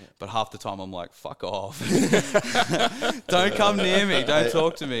thing, but half the time I'm like, fuck off. Don't come near me, don't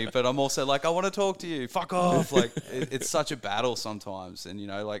talk to me. But I'm also like, I want to talk to you, fuck off. Like it's such a battle sometimes. And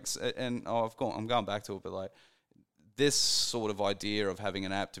I'm going back to it, but like this sort of idea of having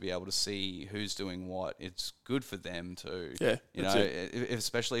an app to be able to see who's doing what, it's good for them too.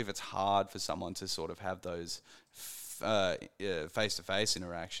 Especially if it's hard for someone to sort of have those face-to-face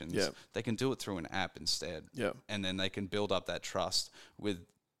interactions, they can do it through an app instead. And then they can build up that trust with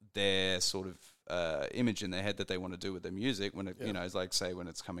their sort of image in their head that they want to do with their music when it, it's like say when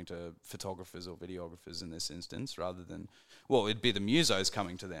it's coming to photographers or videographers in this instance, rather than, well, it'd be the musos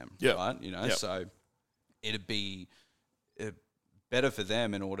coming to them, right? So it'd be better for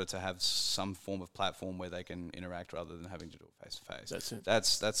them in order to have some form of platform where they can interact rather than having to do it face to face.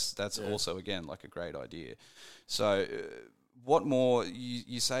 That's it. That's also again like a great idea. So what more?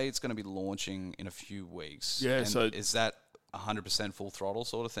 You say it's going to be launching in a few weeks. Yeah. So is that 100% full throttle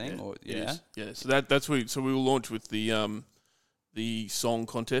sort of thing? So that's we will launch with the song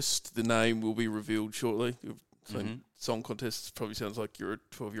contest. The name will be revealed shortly. So song contest probably sounds like you're a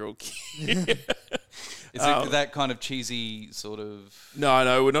 12-year-old kid. Is it that kind of cheesy sort of?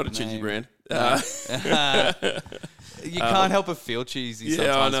 No, we're not a cheesy brand. You can't help but feel cheesy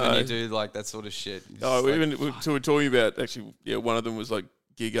sometimes when you do like that sort of shit. Oh, we're talking about actually. Yeah, one of them was like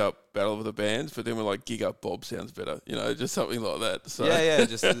GigUp Battle of the Bands, but then we're like GigUp Bob sounds better. Just something like that. So. Yeah,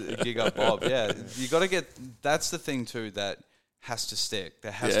 just GigUp Bob. Yeah, you got to get. That's the thing too that has to stick.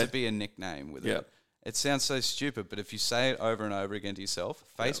 There has to be a nickname with it. It sounds so stupid, but if you say it over and over again to yourself,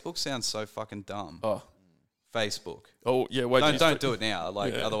 Facebook sounds so fucking dumb. Oh. Facebook. Oh, yeah. Don't do it now.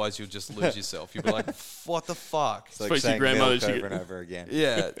 Otherwise you'll just lose yourself. You'll be like, what the fuck? It's like saying milk over and over again.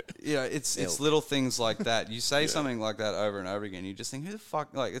 Yeah. It's little things like that. You say something like that over and over again, you just think, who the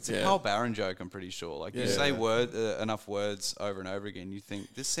fuck? Like, it's a Carl Barron joke, I'm pretty sure. Like, you say enough words over and over again, you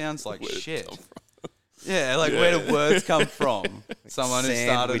think, this sounds like shit. Yeah, where do words come from? Someone who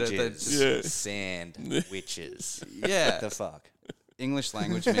started it. Sandwiches. Yeah. What the fuck? English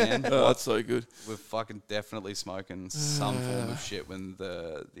language, man. Oh, that's so good. We're fucking definitely smoking some form of shit when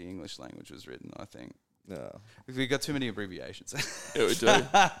the English language was written, I think. No. We got too many abbreviations. Yeah, we do.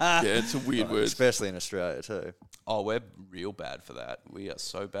 Yeah, it's a weird word. Especially in Australia, too. Oh, we're real bad for that. We are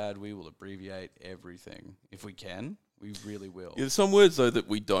so bad, we will abbreviate everything. If we can, we really will. Yeah, there's some words, though, that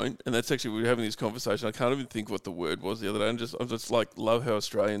we don't. And that's actually, we were having this conversation. I can't even think what the word was the other day. I'm just like, love how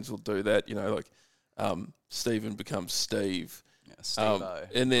Australians will do that. Stephen becomes Steve. Steve-O.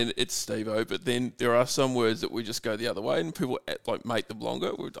 And then it's Steve-O, but then there are some words that we just go the other way and people make them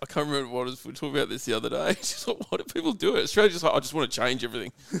longer. I can't remember what it was. We were talking about this the other day. Just like, why do people do it? Australia's just like, I just want to change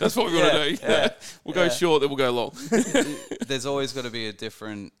everything. That's what we want to do. Yeah. We'll go short, then we'll go long. There's always got to be a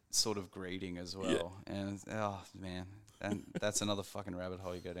different sort of greeting as well. Yeah. And, oh, man, and that's another fucking rabbit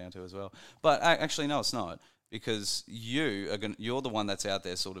hole you go down to as well. But actually, no, it's not. Because you're the one that's out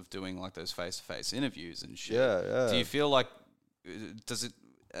there sort of doing like those face-to-face interviews and shit. Yeah. Do you feel like... Does it?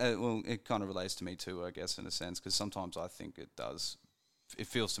 Well, it kind of relates to me too, I guess, in a sense, because sometimes I think it does. It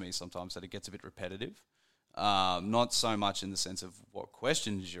feels to me sometimes that it gets a bit repetitive. Not so much in the sense of what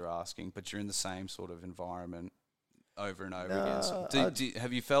questions you're asking, but you're in the same sort of environment over and over again. So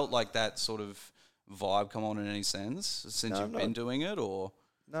have you felt like that sort of vibe come on in any sense since you've been doing it, or?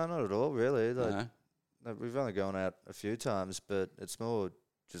 No, not at all, really. No, we've only gone out a few times, but it's more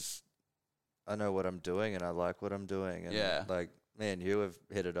just. I know what I'm doing and I like what I'm doing. And me and Hugh have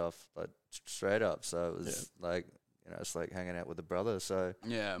hit it off straight up. So it was it's like hanging out with a brother. So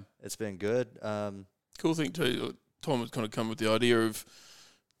it's been good. Cool thing too, Tom has kind of come with the idea of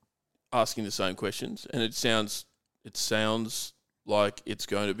asking the same questions, and it sounds like it's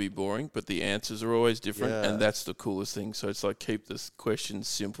going to be boring, but the answers are always different, and that's the coolest thing. So it's like keep the questions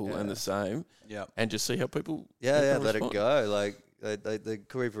simple and the same, and just see how people let it go. Like the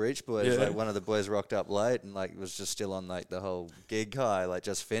Kariba Reach boys, one of the boys rocked up late and was just still on the whole gig high,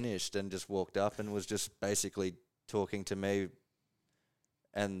 just finished and just walked up and was just basically talking to me,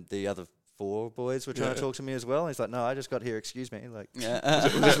 and the other 4 boys were trying to talk to me as well. And he's like, "No, I just got here. Excuse me."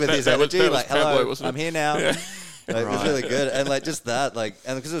 Just with his energy, "Hello, I'm here now." Yeah. It was really good, and just that,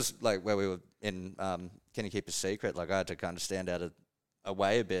 and because it was where we were in, Can You Keep a Secret? I had to kind of stand out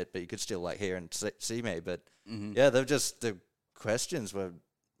away a bit, but you could still hear and see me. But they're just the questions were,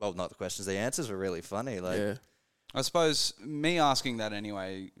 well, not the questions, the answers were really funny. I suppose me asking that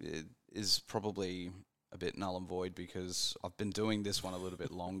anyway is probably a bit null and void because I've been doing this one a little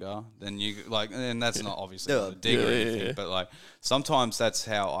bit longer than you, and that's not obviously not a dig or anything, but sometimes that's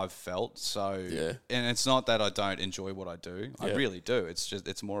how I've felt. So, and it's not that I don't enjoy what I do. I really do. It's just,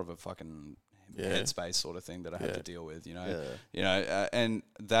 it's more of a fucking headspace sort of thing that I have to deal with, and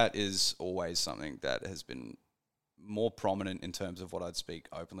that is always something that has been more prominent in terms of what I'd speak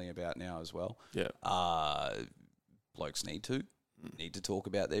openly about now as well. Blokes need to talk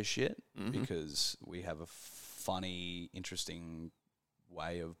about their shit because we have a funny, interesting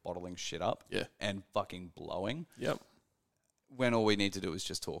way of bottling shit up and fucking blowing. When all we need to do is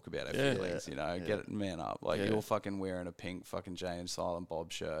just talk about our feelings, get it, man up. You're fucking wearing a pink fucking Jay and Silent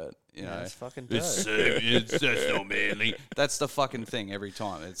Bob shirt, it's fucking dope. That's so manly. That's the fucking thing every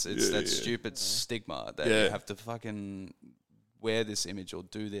time. It's that stupid stigma that you have to fucking wear this image or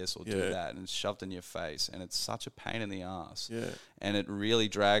do this or do that, and it's shoved in your face, and it's such a pain in the ass. And it really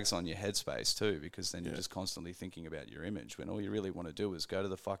drags on your headspace too, because then you're just constantly thinking about your image when all you really want to do is go to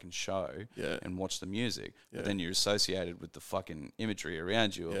the fucking show and watch the music. But then you're associated with the fucking imagery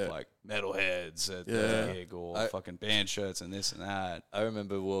around you of metalheads at the gig or fucking band shirts and this and that. I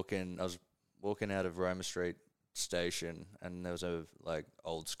remember I was walking out of Roma Street station, and there was a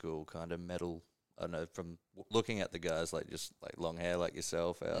old school kind of metal. I don't know, from looking at the guys, just long hair like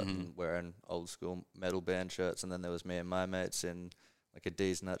yourself out and wearing old school metal band shirts. And then there was me and my mates in a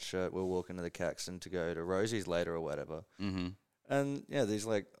D's Nut shirt. We were walking to the Caxton to go to Rosie's later or whatever. And these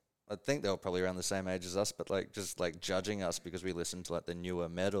I think they were probably around the same age as us, but like just like judging us because we listened to like the newer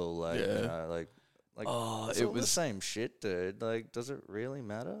metal, like you know, like it's all the same shit, dude. Like, does it really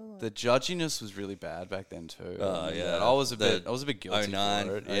matter? Like, the judginess was really bad back then too. Oh yeah, I was a bit guilty 09,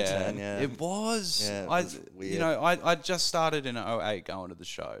 for it. 010, yeah, it was. Yeah, it I was weird. You know, I just started in 08 going to the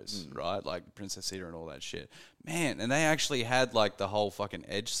shows, right? Like Princess Theatre and all that shit. Man, and they actually had like the whole fucking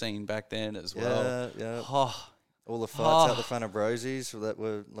edge scene back then as well. Yeah. Oh, all the fights out the front of Rosie's that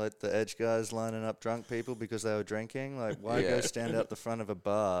were like the edge guys lining up drunk people because they were drinking. Like, why go stand out the front of a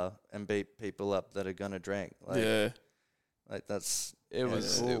bar and beat people up that are gonna drink? Like, like that's it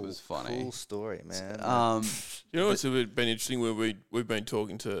was funny. Cool story, man. You know, it's been interesting where we've been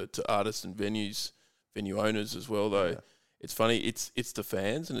talking to artists and venue owners as well. Though it's funny, it's the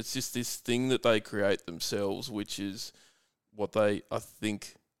fans, and it's just this thing that they create themselves, which is what they, I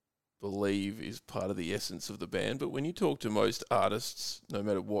think, believe is part of the essence of the band. But when you talk to most artists, no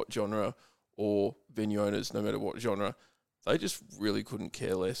matter what genre, or venue owners, no matter what genre, they just really couldn't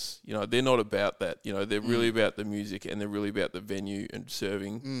care less. You know, they're not about that. You know, they're really about the music, and they're really about the venue and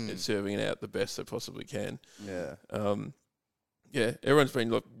serving it out the best they possibly can. Yeah. Everyone's been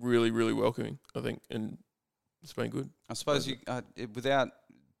like really, really welcoming, I think, and it's been good. I suppose you without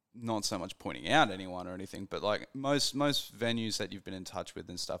not so much pointing out anyone or anything, but like most venues that you've been in touch with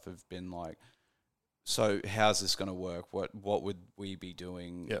and stuff have been like, so how's this going to work? What would we be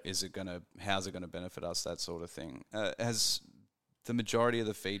doing? Yep. How's it going to benefit us? That sort of thing. Has the majority of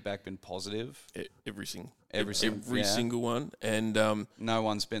the feedback been positive? Every single Every one, and no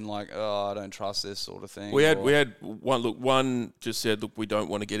one's been like, oh, I don't trust this sort of thing. We had one. Look, one just said, look, we don't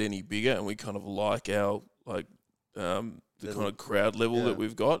want to get any bigger, and we kind of like our the kind of crowd level that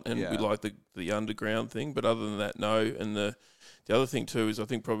we've got, and we like the underground thing. But other than that, no. And the other thing too is, I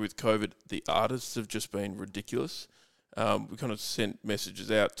think probably with COVID, the artists have just been ridiculous. We kind of sent messages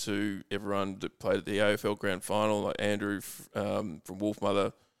out to everyone that played at the AFL Grand Final, like Andrew from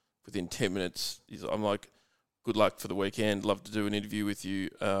Wolfmother. Within 10 minutes, I'm like, good luck for the weekend. Love to do an interview with you.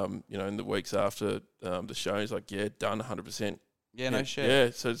 In the weeks after the show, he's like, yeah, done 100%. Yeah, no shit. Yeah,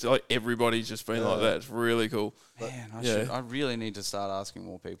 so it's like everybody's just been like that. It's really cool. Man, I really need to start asking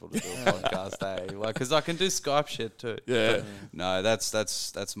more people to do a podcast, like, because I can do Skype shit too. Yeah. But no,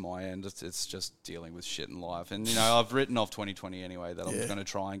 that's my end. It's just dealing with shit in life, and I've written off 2020 anyway. That I'm going to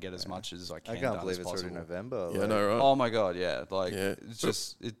try and get as much as I can. I can't done believe as it's already possible. November. Yeah, no, right. Oh my god, yeah. Like, it's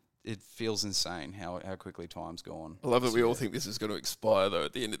just it feels insane how quickly time's gone. I love that we all think this is going to expire though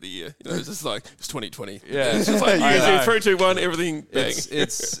at the end of the year. It's just like it's 2020. Yeah, it's just like 3, 2, 1, everything. Bang.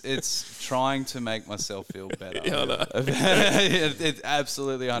 It's trying to make myself feel better. Yeah, I know. It's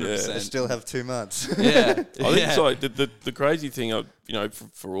absolutely 100%. I still have 2 months. Yeah, I think it's like the crazy thing.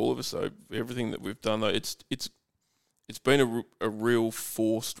 For all of us though, everything that we've done though, it's been a real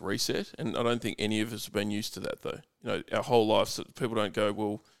forced reset, and I don't think any of us have been used to that though. Our whole life, so people don't go,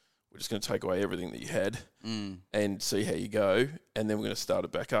 well, we're just going to take away everything that you had and see how you go, and then we're going to start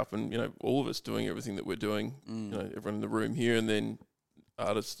it back up. And, all of us doing everything that we're doing, everyone in the room here, and then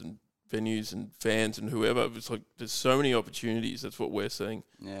artists and venues and fans and whoever. It's like there's so many opportunities. That's what we're seeing.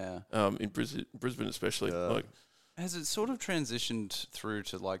 Yeah. In Brisbane especially. Has it sort of transitioned through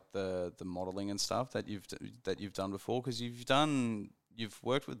to like the modelling and stuff that you've done before? Because you've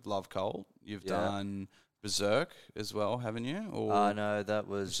worked with Love Cole, you've done Berserk as well, haven't you? Or no, that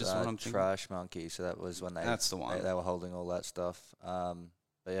was just Trash Monkey. So that was when that's the one. They were holding all that stuff. But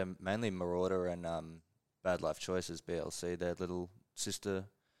yeah, mainly Marauder and Bad Life Choices, BLC, their little sister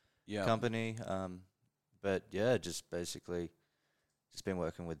company. But yeah, just basically just been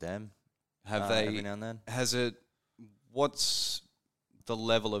working with them. Have they every now and then? What's the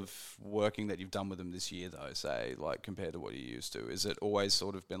level of working that you've done with them this year, though, say, like, compared to what you used to? Is it always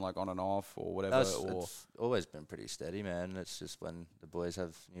sort of been, like, on and off or whatever? It's always been pretty steady, man. It's just when the boys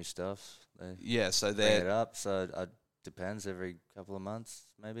have new stuff, so bring it up. So it depends, every couple of months,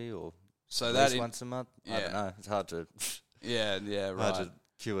 maybe, or once a month. I don't know. It's hard to... right. Hard to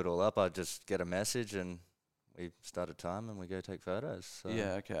queue it all up. I just get a message and we start a time and we go take photos. So.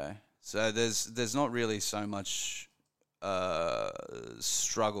 Yeah, okay. So there's not really so much...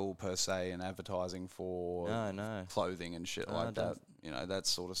 struggle per se in advertising for clothing and shit like that. That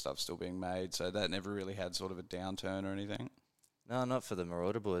sort of stuff's still being made. So that never really had sort of a downturn or anything. No, not for the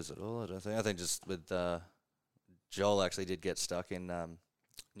Marauder boys at all. I don't think. I think just with Joel actually did get stuck in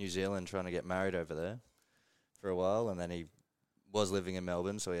New Zealand trying to get married over there for a while, and then he was living in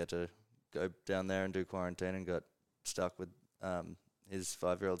Melbourne, so he had to go down there and do quarantine and got stuck with his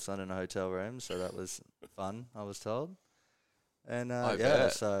 5-year-old son in a hotel room. So that was fun, I was told. And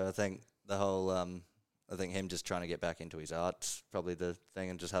so I think the whole I think him just trying to get back into his art's probably the thing,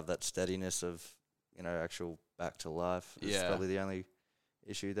 and just have that steadiness of, you know, actual back to life is probably the only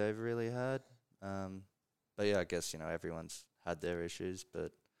issue they've really had. But yeah, I guess, you know, everyone's had their issues,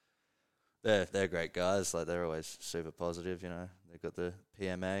 but they're great guys. Like, they're always super positive, you know. They've got the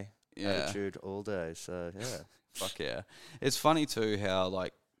PMA attitude all day, so yeah. Fuck yeah. It's funny too how,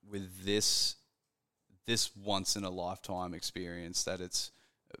 like, with this once in a lifetime experience, that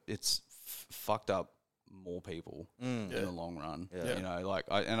it's fucked up more people in the long run. Yeah. You know, like,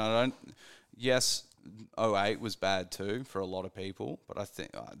 I don't. Yes, 2008 was bad too for a lot of people, but I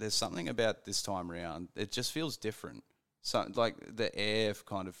think there's something about this time around. It just feels different. So, like, the air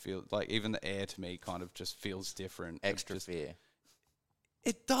kind of feels like, even the air to me kind of just feels different. Extra fear.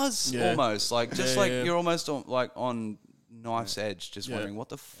 It does almost like you're almost on knife's edge, just wondering what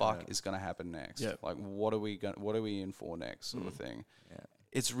the fuck is going to happen next. Yeah. Like, what are we in for next, sort of thing. Yeah.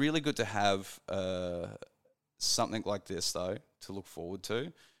 It's really good to have something like this though to look forward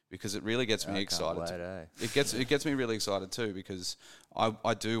to, because it really gets me excited. It gets me really excited too, because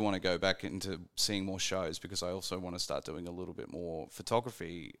I do want to go back into seeing more shows, because I also want to start doing a little bit more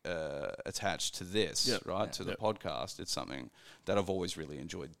photography attached to this, to the podcast. It's something that I've always really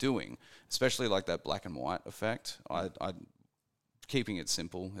enjoyed doing, especially like that black and white effect. I keeping it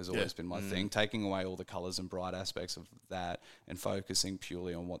simple has always been my thing. Taking away all the colours and bright aspects of that and focusing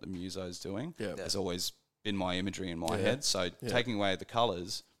purely on what the muso's doing has always been my imagery in my head. So taking away the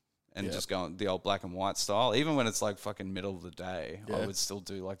colours and just going the old black and white style, even when it's like fucking middle of the day, I would still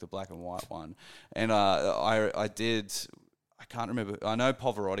do like the black and white one. And I can't remember. I know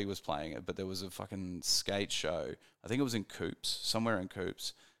Pavarotti was playing it, but there was a fucking skate show. I think it was in Coops, somewhere in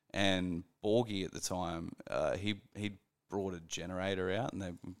Coops. And Borgie at the time, he brought a generator out and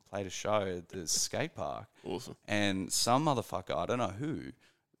they played a show at the skate park. Awesome. And some motherfucker, I don't know who,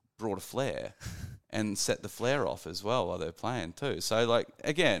 brought a flare and set the flare off as well while they're playing too. So, like,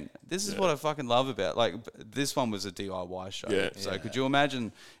 again, this is what I fucking love about, like, this one was a DIY show. Yeah. So could you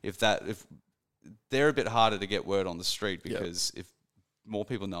imagine if they're a bit harder to get word on the street, because if more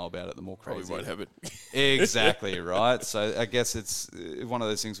people know about it, the more crazy. Probably won't have it. Exactly, right? So I guess it's one of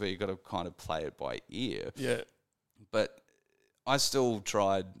those things where you've got to kind of play it by ear. Yeah. But I still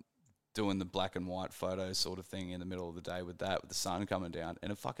tried doing the black and white photo sort of thing in the middle of the day with the sun coming down,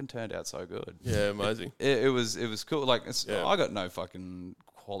 and it fucking turned out so good. Yeah, amazing. It was cool. Like, I got no fucking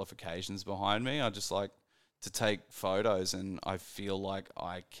qualifications behind me. I just like to take photos, and I feel like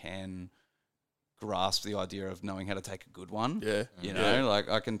I can grasp the idea of knowing how to take a good one. Yeah. You know, like,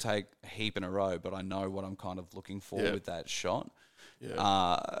 I can take a heap in a row, but I know what I'm kind of looking for with that shot.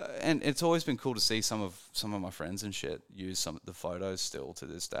 Yeah. And it's always been cool to see some of my friends and shit use some of the photos still to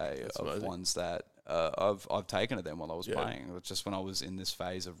this day. That's of amazing. Ones that I've taken of them while I was playing, just when I was in this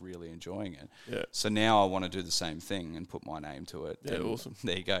phase of really enjoying it. Yeah. So now I want to do the same thing and put my name to it. Yeah, awesome.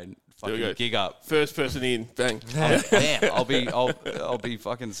 There you go. Fucking GigUp. First person in, bang. I'll be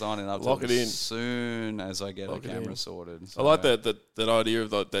fucking signing up to it as soon as I get a camera sorted. So, I like that idea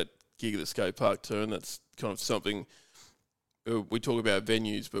of like that gig at the skate park too, and that's kind of something. We talk about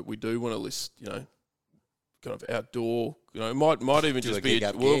venues, but we do want to list, you know, kind of outdoor. You know, it might even just be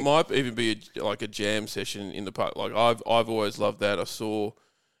it might even be like a jam session in the park. Like, I've always loved that. I saw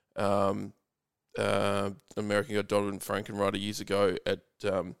American guy Donovan Frankenrider years ago at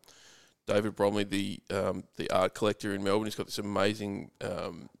David Bromley, the art collector in Melbourne. He's got this amazing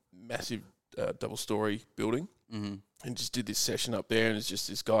massive double-story building, and just did this session up there, and it's just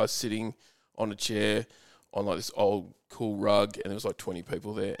this guy sitting on a chair on like this old cool rug, and there was like 20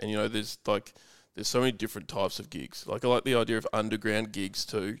 people there. And, you know, there's so many different types of gigs. Like, I like the idea of underground gigs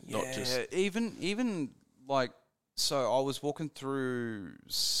too, not just even like, so I was walking through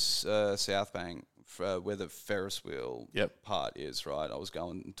South Bank where the Ferris wheel part is, right? I was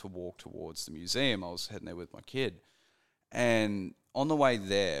going to walk towards the museum. I was heading there with my kid, and on the way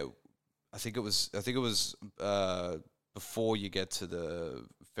there, I think it was before you get to the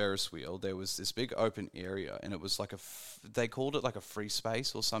Ferris wheel, there was this big open area, and it was like they called it like a free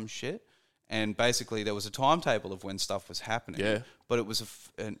space or some shit. And basically there was a timetable of when stuff was happening, but it was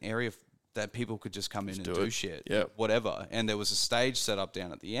an area that people could just come in and do shit, whatever. And there was a stage set up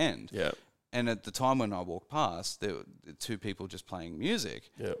down at the end. Yeah. And at the time when I walked past, there were two people just playing music.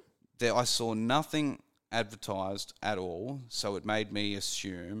 Yeah. There, I saw nothing advertised at all, so it made me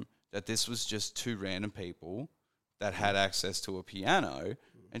assume that this was just two random people that had access to a piano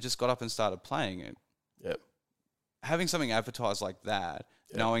and just got up and started playing it. Yep. Having something advertised like that,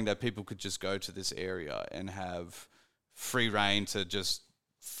 knowing that people could just go to this area and have free reign to just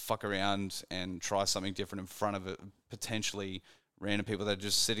fuck around and try something different in front of a potentially random people that are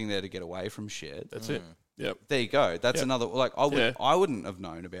just sitting there to get away from shit. That's it. Yep. There you go. That's another, like, I wouldn't have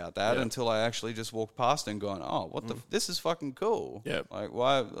known about that Yeah. until I actually just walked past and gone, oh, what the, this is fucking cool. Yeah. Like,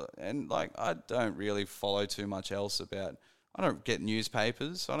 why, and like, I don't really follow too much else about, I don't get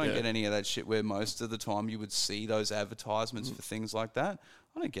newspapers. I don't get any of that shit where most of the time you would see those advertisements for things like that.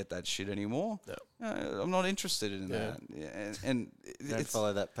 I don't get that shit anymore. No. I'm not interested in that. Yeah, and Don't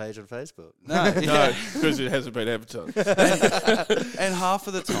follow that page on Facebook. No, No, because it hasn't been advertised. and half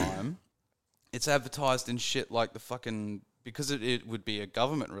of the time, it's advertised in shit like the fucking, because it would be a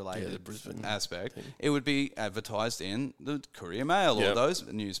government-related aspect, it would be advertised in the Courier Mail or those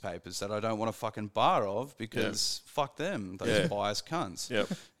newspapers that I don't want a fucking bar of because fuck them, those biased cunts. Yep.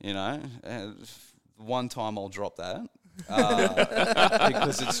 You know, and one time I'll drop that.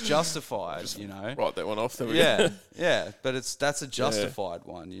 Because it's justified, you know. Write that one off. Yeah, but that's a justified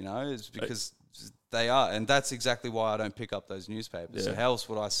one, you know. It's because they are, and that's exactly why I don't pick up those newspapers. So how else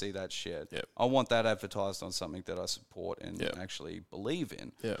would I see that shit? Yep. I want that advertised on something that I support and actually believe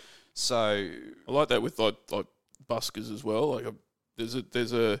in. Yeah. So I like that with like buskers as well. Like there's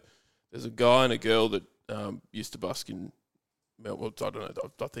a guy and a girl that used to busk in Melbourne. I don't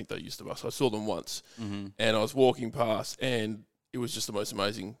know. I think they used to busk. I saw them once, and I was walking past, and it was just the most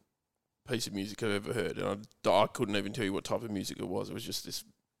amazing piece of music I've ever heard. And I couldn't even tell you what type of music it was. It was just this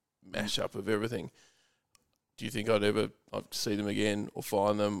mashup of everything. Do you think I'd see them again or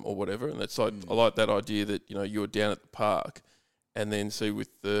find them or whatever? And that's like I like that idea that, you know, you're down at the park, and then see with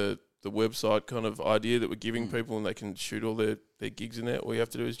the website kind of idea that we're giving people, and they can shoot all their gigs in there. All you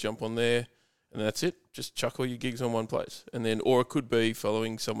have to do is jump on there, and that's it. Just chuck all your gigs on one place, and then, or it could be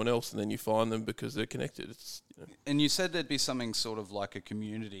following someone else, and then you find them because they're connected. It's, you know. And you said there'd be something sort of like a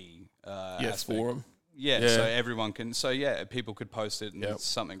community aspect. Forum. Yeah, so everyone can. So people could post it and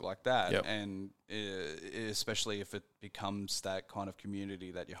something like that, and especially if it becomes that kind of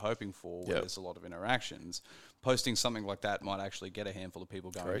community that you're hoping for, where there's a lot of interactions. Posting something like that might actually get a handful of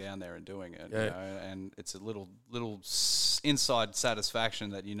people going down there and doing it, you know, and it's a little inside satisfaction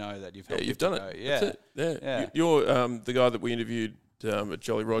that you know that you've helped. You've done it. Yeah, yeah. You're the guy that we interviewed at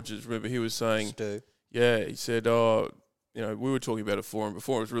Jolly Rogers. Remember, he was saying, Stu. Yeah, he said, we were talking about a forum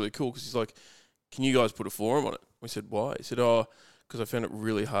before. It was really cool because he's like, can you guys put a forum on it? We said, why? He said, because I found it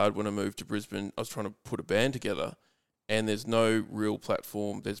really hard when I moved to Brisbane. I was trying to put a band together, and there's no real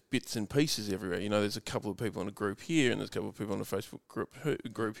platform. There's bits and pieces everywhere. You know, there's a couple of people in a group here, and there's a couple of people on a Facebook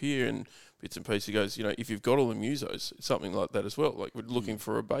group here, and bits and pieces. He goes, you know, if you've got all the musos, it's something like that as well. Like, we're looking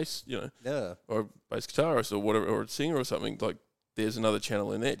for a bass, you know, or a bass guitarist or whatever, or a singer or something. Like, there's another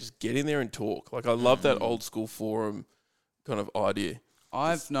channel in there. Just get in there and talk. Like, I love that old school forum kind of idea.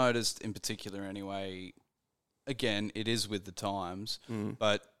 I've noticed in particular anyway, again, it is with the times,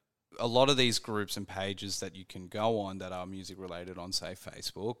 but a lot of these groups and pages that you can go on that are music related on, say,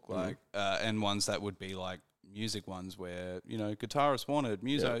 Facebook, like, and ones that would be like music ones where, you know, guitarists wanted,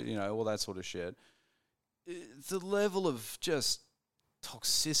 you know, all that sort of shit. The level of just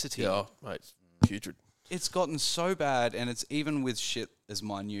toxicity. Yeah, mate, it's putrid. It's gotten so bad, and it's even with shit as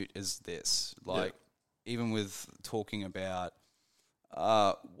minute as this. Like, even with talking about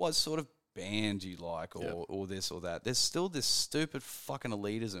what sort of band you like or this or that. There's still this stupid fucking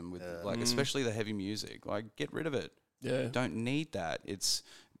elitism with like especially the heavy music. Like, get rid of it. Yeah. Don't need that.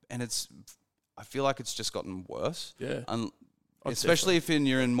 I feel like it's just gotten worse. Yeah. Especially if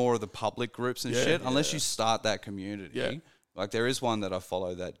you're in more of the public groups and shit, unless you start that community. Yeah. Like, there is one that I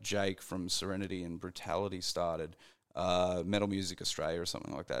follow that Jake from Serenity and Brutality started, Metal Music Australia or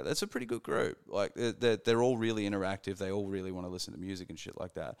something like that. That's a pretty good group. Like, they're all really interactive. They all really want to listen to music and shit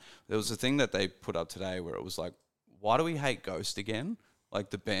like that. There was a thing that they put up today where it was like, why do we hate Ghost again? Like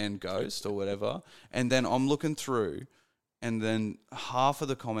the band Ghost or whatever. And then I'm looking through, and then half of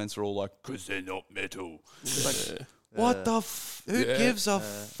the comments are all like, because they're not metal. It's like, what the who gives a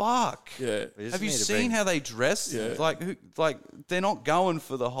fuck? Yeah. Have you seen how they dress? Yeah. Like they're not going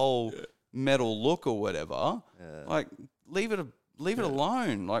for the whole metal look or whatever. Yeah. Like, leave it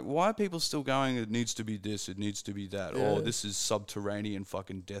alone. Like, why are people still going, it needs to be this, it needs to be that, or this is subterranean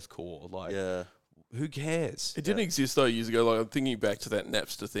fucking deathcore? Like, who cares? It didn't exist though years ago. Like, I'm thinking back to that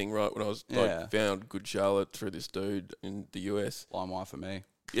Napster thing, right? When I was found Good Charlotte through this dude in the US. LimeWire for me.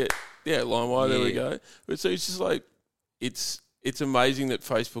 Yeah, LimeWire. There we go. But so it's just like, it's amazing that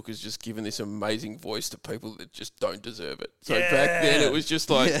Facebook has just given this amazing voice to people that just don't deserve it. So back then it was just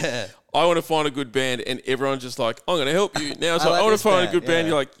like, I want to find a good band, and everyone's just like, I'm going to help you. Now it's like, I want to find a good band.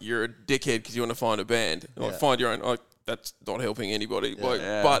 You're like, you're a dickhead because you want to find a band. Like, find your own. Like, that's not helping anybody.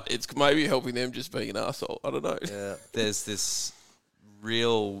 But it's maybe helping them just being an arsehole. I don't know. Yeah. There's this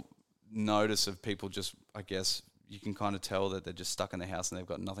real notice of people just, I guess, you can kind of tell that they're just stuck in the house and they've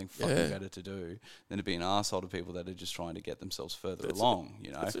got nothing fucking better to do than to be an arsehole to people that are just trying to get themselves further along,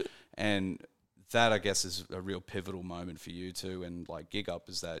 you know? And that, I guess, is a real pivotal moment for you too, and like GigUp,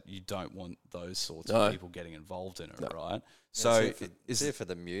 is that you don't want those sorts of people getting involved in it, right? So it's here for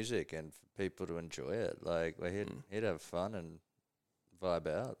the music and for people to enjoy it. Like, we're here to have fun and vibe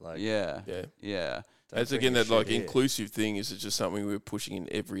out. Like, yeah. As again, that like inclusive thing is just something we're pushing in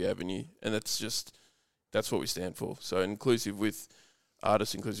every avenue, and that's what we stand for. So inclusive with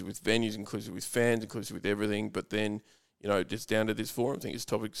artists, inclusive with venues, inclusive with fans, inclusive with everything. But then, you know, just down to this forum thing, it's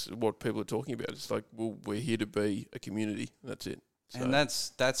topics, what people are talking about. It's like, well, we're here to be a community, and that's it. So. And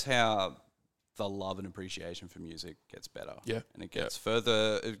that's how the love and appreciation for music gets better. Yeah. And it gets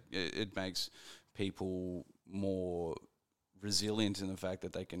further, it makes people more resilient in the fact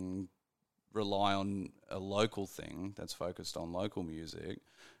that they can rely on a local thing that's focused on local music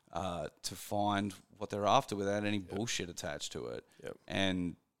to find what they're after without any bullshit attached to it. Yep.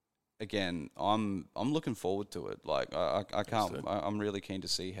 And again, I'm looking forward to it. Like I can't. I'm really keen to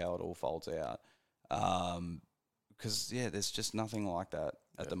see how it all folds out. Because there's just nothing like that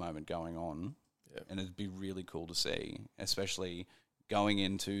at the moment going on, and it'd be really cool to see, especially going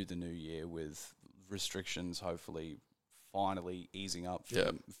into the new year with restrictions hopefully finally easing up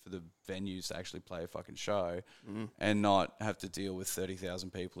for the venues to actually play a fucking show and not have to deal with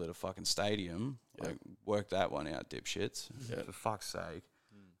 30,000 people at a fucking stadium. Like, work that one out, dipshits. For fuck's sake.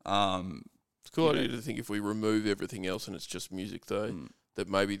 It's a cool idea to think if we remove everything else and it's just music, though, that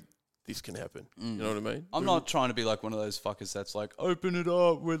maybe this can happen. You know what I mean? I'm not trying to be like one of those fuckers that's like, open it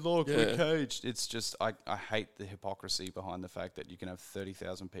up, we're locked, we're caged. It's just, I hate the hypocrisy behind the fact that you can have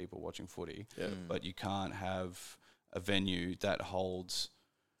 30,000 people watching footy, but you can't have a venue that holds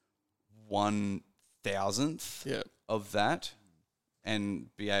 1,000th of that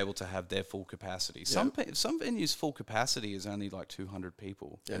and be able to have their full capacity. Some venues' full capacity is only like 200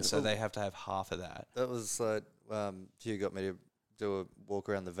 people, and so they have to have half of that. That was like Hugh got me to do a walk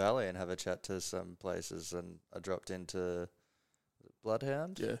around the valley and have a chat to some places, and I dropped into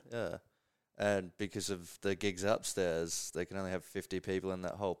Bloodhound. Yeah. And because of the gigs upstairs, they can only have 50 people in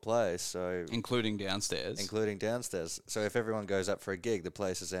that whole place. So Including downstairs. So if everyone goes up for a gig, the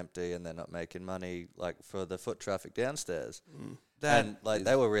place is empty and they're not making money like for the foot traffic downstairs. And like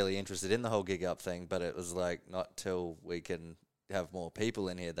they were really interested in the whole GigUp thing, but it was like not till we can have more people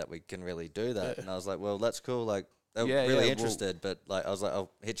in here that we can really do that. And I was like, well, that's cool. Like, they were really interested, but like I was like,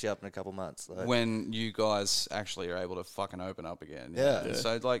 I'll hit you up in a couple months. Like, when you guys actually are able to fucking open up again. Yeah.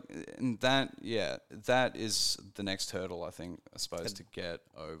 So like that is the next hurdle, I think, I suppose, to get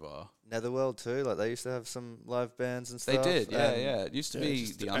over. Netherworld too, like they used to have some live bands and stuff. They did, yeah. It used to be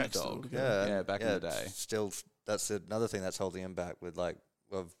the underdog. Back in the day. Still, that's another thing that's holding them back with like,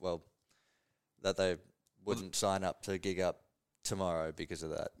 well, that they wouldn't sign up to GigUp tomorrow because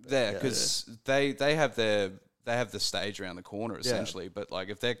of that. Yeah, because they have the stage around the corner essentially, but like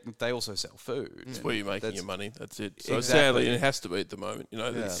if they also sell food, it's where you're making your money. That's it. So sadly, it has to be at the moment. You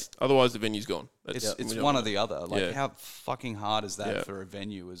know, otherwise the venue's gone. It's one or the other. Like how fucking hard is that for a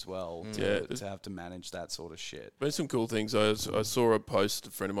venue as well to have to manage that sort of shit? There's some cool things. I saw a post. A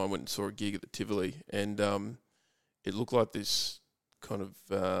friend of mine went and saw a gig at the Tivoli, and it looked like this kind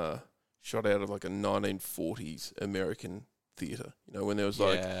of shot out of like a 1940s American theatre, you know, when there was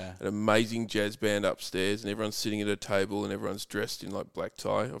like an amazing jazz band upstairs and everyone's sitting at a table and everyone's dressed in like black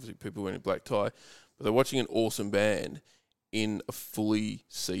tie. Obviously people wearing black tie, but they're watching an awesome band in a fully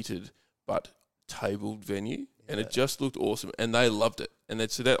seated but tabled venue, and it just looked awesome and they loved it. And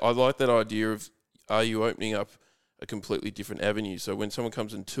so that I like that idea of, are you opening up a completely different avenue? So when someone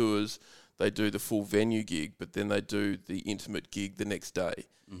comes and tours, they do the full venue gig, but then they do the intimate gig the next day.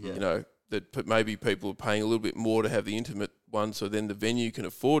 You know, that maybe people are paying a little bit more to have the intimate one, so then the venue can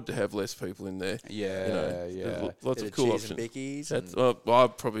afford to have less people in there. Lots of cool options. That's, I'll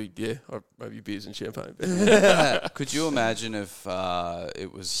probably, maybe beers and champagne. Could you imagine if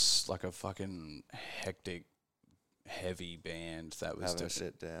it was like a fucking hectic, heavy band that was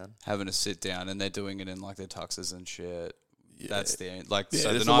having a sit down, and they're doing it in like their tuxes and shit. That's the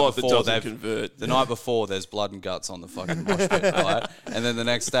so the night before the night before there's blood and guts on the fucking mosh pit, right? And then the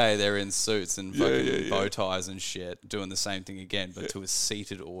next day they're in suits and fucking bow ties and shit, doing the same thing again, but to a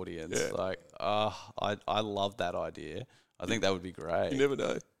seated audience. Like, I love that idea. I think that would be great. You never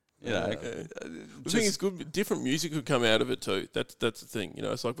know. You know, the thing is, good. Different music could come out of it too. That's the thing. You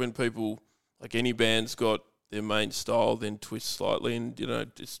know, it's like when people, like any band's got their main style, then twist slightly, and you know,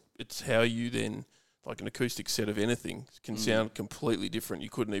 it's how you then. Like an acoustic set of anything can sound completely different. You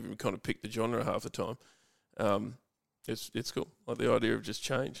couldn't even kind of pick the genre half the time. It's cool. Like the idea of just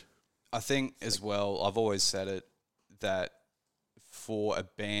change. I think as well, I've always said it, that for a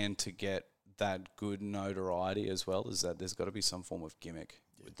band to get that good notoriety as well is that there's got to be some form of gimmick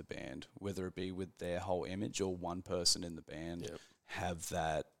with the band, whether it be with their whole image or one person in the band have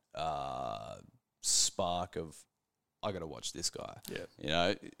that spark of, I got to watch this guy. Yeah. You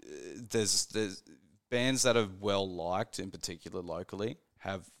know, there's bands that are well liked in particular locally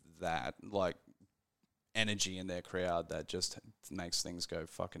have that like energy in their crowd that just makes things go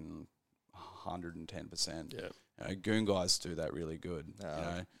fucking 110%. Yeah. You know, Goon Guys do that really good. You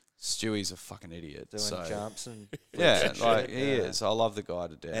know, Stewie's a fucking idiot. Doing jumps and yeah, like he is. I love the guy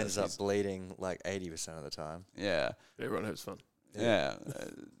to death. Ends up bleeding like 80% of the time. Yeah. Everyone has fun. Yeah.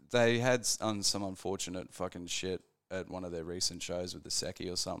 They had some unfortunate fucking shit at one of their recent shows with the Seki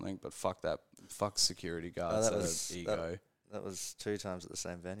or something, but fuck that. Fuck security guards that was ego. That was 2 times at the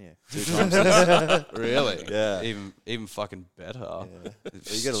same venue. 2 times. Really? Yeah. Even fucking better. Yeah.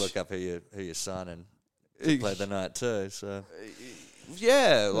 You got to look up who your son and played the night too. So.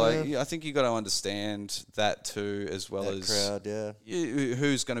 Yeah, like I think you got to understand that too, as well that as crowd. Yeah.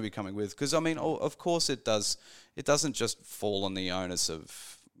 Who's going to be coming with? Because I mean, of course it does. It doesn't just fall on the onus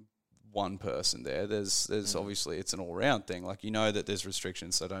of one person there. There's obviously it's an all-round thing. Like, you know that there's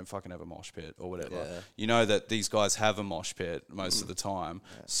restrictions, so don't fucking have a mosh pit or whatever. Yeah. You know that these guys have a mosh pit most of the time,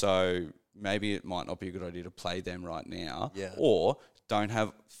 so maybe it might not be a good idea to play them right now. Yeah. Or don't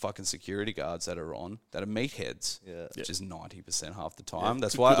have fucking security guards that are on that are meatheads, which is 90% half the time.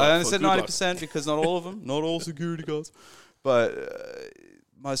 That's why I only said 90% because not all of them, not all security guards, but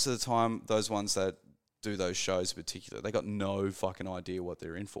most of the time those ones that do those shows in particular, they got no fucking idea what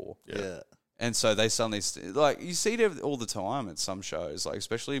they're in for. Yeah. And so they suddenly, like, you see it all the time at some shows, like,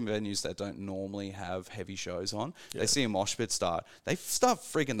 especially in venues that don't normally have heavy shows on. Yeah. They see a mosh pit start. They start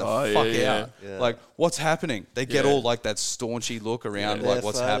freaking the fuck out. Yeah. Like, what's happening? They get all, like, that staunchy look around, like,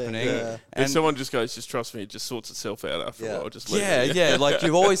 what's happening. Yeah. And someone just goes, just trust me, it just sorts itself out after a while. Just like,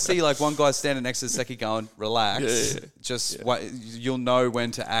 you always see, like, one guy standing next to the Seki going, relax. You'll know when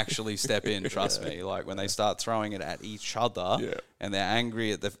to actually step in, trust me. Like, when they start throwing it at each other and they're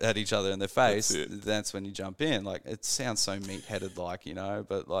angry at each other in their face, that's when you jump in. Like, it sounds so meat-headed, like, you know,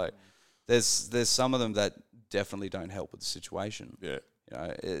 but like there's some of them that definitely don't help with the situation. Yeah,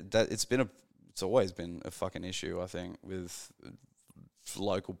 you know, it's always been a fucking issue, I think, with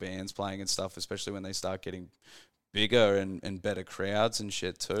local bands playing and stuff, especially when they start getting bigger and better crowds and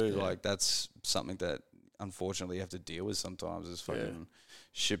shit too. Like, that's something that unfortunately you have to deal with sometimes, is fucking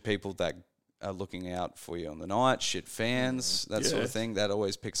shit people that are looking out for you on the night, shit fans, that sort of thing. That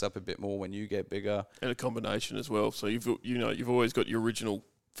always picks up a bit more when you get bigger. And a combination as well. So you've always got your original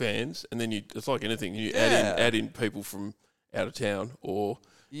fans, and then it's like anything, you add in people from out of town or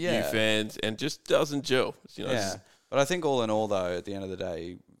new fans, and just doesn't gel. You know, but I think all in all, though, at the end of the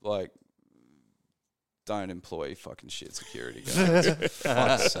day, like, don't employ fucking shit security guards. For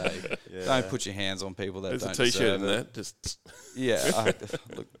fuck's sake. Yeah. Don't put your hands on people that There's don't deserve it. In that. Just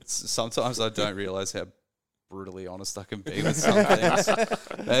look, sometimes I don't realise how brutally honest I can be with some things.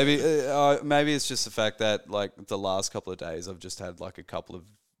 Maybe it's just the fact that, like, the last couple of days I've just had, like, a couple of,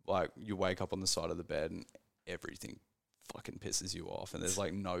 like, you wake up on the side of the bed and everything fucking pisses you off and there's,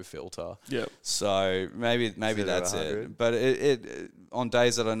 like, no filter. Yeah. So maybe that's it. But it on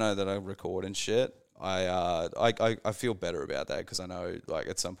days that I know that I record and shit, I feel better about that because I know, like,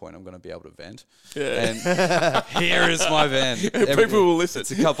 at some point I'm going to be able to vent. Yeah. And here is my vent. People will listen.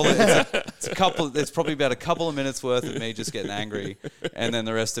 It's probably about a couple of minutes worth of me just getting angry, and then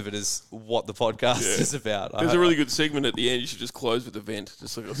the rest of it is what the podcast is about. There's a really good segment at the end. You should just close with a vent,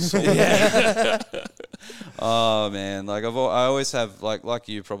 just like a song. Oh man, like I always have, like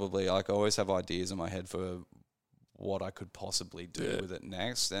you probably, like, I always have ideas in my head for what I could possibly do with it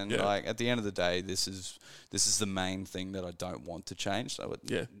next, and like, at the end of the day, this is the main thing that I don't want to change. So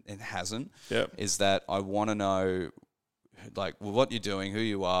it hasn't. Is that I want to know, like, what you're doing, who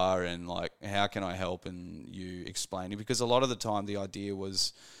you are, and, like, how can I help, and you explaining, because a lot of the time the idea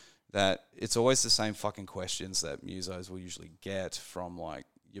was that it's always the same fucking questions that musos will usually get from, like,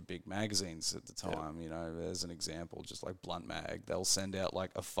 your big magazines at the time. You know, as an example, just like Blunt Mag, they'll send out, like,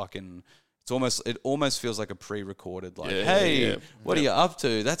 a fucking, it almost feels like a pre-recorded, like, hey, what are you up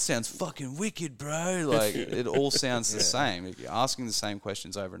to? That sounds fucking wicked, bro. Like, it all sounds the same. You're asking the same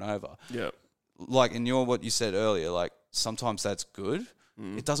questions over and over. Yeah. Like, in what you said earlier, like, sometimes that's good.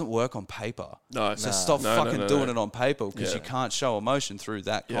 It doesn't work on paper. No. So stop doing it on paper, because you can't show emotion through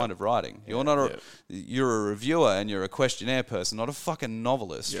that kind of writing. You're not you're a reviewer and you're a questionnaire person, not a fucking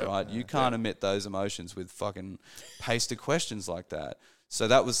novelist, right? You can't emit those emotions with fucking pasted questions like that. So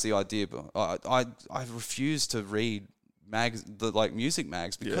that was the idea. But I refuse to read music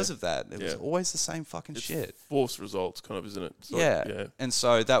mags because of that. It was always the same fucking shit. Forced results, kind of, isn't it? Yeah. And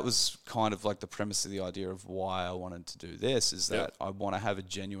so that was kind of like the premise of the idea of why I wanted to do this, is that I want to have a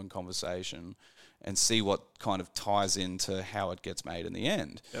genuine conversation and see what kind of ties into how it gets made in the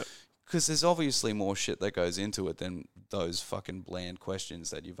end. Because there's obviously more shit that goes into it than those fucking bland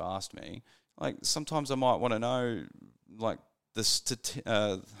questions that you've asked me. Like, sometimes I might want to know, like, I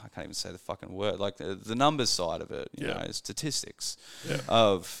can't even say the fucking word, like the numbers side of it, you know, statistics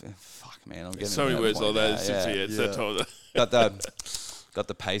of, fuck man, I'm getting so many words like that. It's that time. Got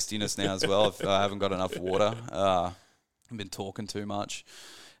the pastiness now as well. If I haven't got enough water, I've been talking too much.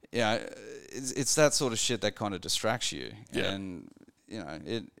 Yeah, it's that sort of shit that kind of distracts you, and you know,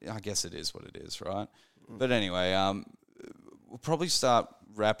 I guess it is what it is, right? But anyway, we'll probably start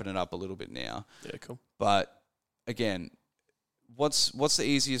wrapping it up a little bit now. Yeah, cool. But again, what's the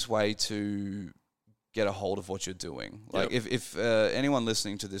easiest way to get a hold of what you're doing? Like, if anyone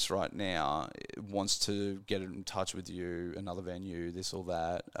listening to this right now wants to get in touch with you, another venue, this or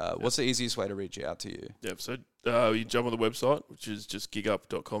that, what's the easiest way to reach out to you? So you jump on the website, which is just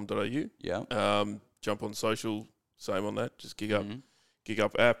gigup.com.au. Yeah. Jump on social, same on that, just GigUp.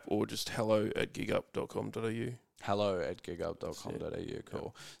 GigUp app, or just hello@gigup.com.au. hello@gigup.com.au.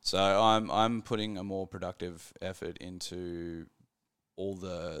 Cool. So I'm putting a more productive effort into all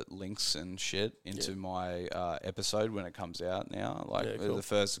the links and shit into my episode when it comes out now. Like the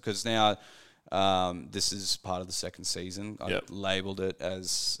first, because now this is part of the second season. I labeled it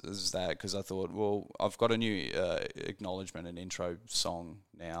as that because I thought, well, I've got a new acknowledgement and intro song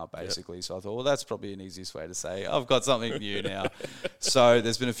now, basically. So I thought, well, that's probably an easiest way to say I've got something new now. So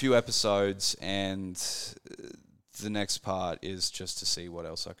there's been a few episodes, and the next part is just to see what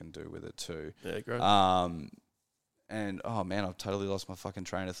else I can do with it too. Yeah, great. And oh man, I've totally lost my fucking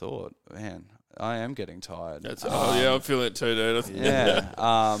train of thought. Man, I am getting tired. I'm feeling it too, dude.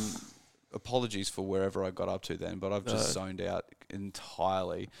 Yeah. Apologies for wherever I got up to then, but I've just zoned out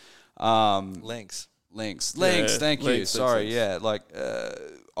entirely. Links. Thank you. Sorry. Yeah. Like,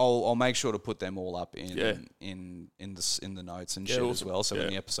 I'll make sure to put them all up in the notes and shit as well. So when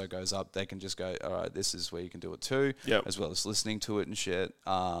the episode goes up, they can just go, all right, this is where you can do it too, as well as listening to it and shit.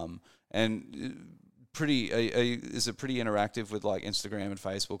 And is it pretty interactive with like Instagram and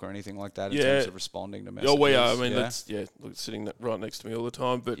Facebook or anything like that in terms of responding to messages? Oh, we are. I mean, that's sitting right next to me all the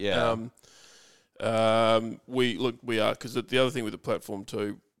time. But we are, because the other thing with the platform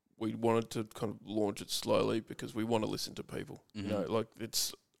too, we wanted to kind of launch it slowly because we want to listen to people. You know, like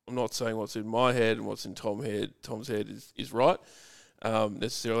I'm not saying what's in my head and what's in Tom's head is right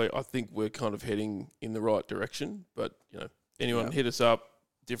necessarily. I think we're kind of heading in the right direction. But you know, anyone hit us up.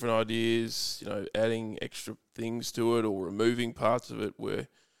 Different ideas, you know, adding extra things to it or removing parts of it, we're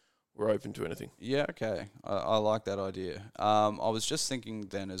open to anything. Yeah, okay. I like that idea. I was just thinking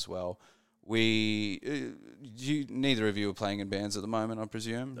then as well, neither of you are playing in bands at the moment, I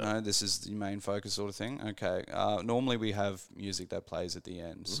presume? No, this is the main focus sort of thing? Okay. Normally we have music that plays at the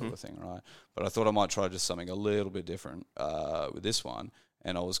end sort of thing, right? But I thought I might try just something a little bit different with this one.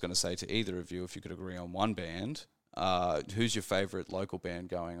 And I was going to say to either of you, if you could agree on one band, who's your favourite local band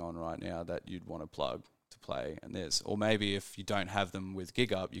going on right now that you'd want to plug to play in this? Or maybe if you don't have them with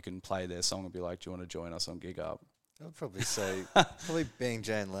GigUp, you can play their song and be like, do you want to join us on GigUp? I'd probably say Being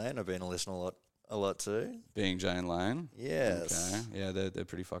Jane Lane. I've been listening a lot too. Being Jane Lane? Yes. Okay. Yeah, they're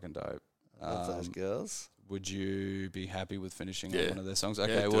pretty fucking dope. I love those girls. Would you be happy with finishing one of their songs?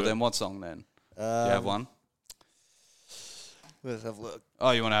 Okay, well then what song then? Do you have one? Let's have a look.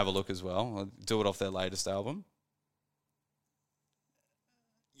 Oh, you want to have a look as well? I'll do it off their latest album?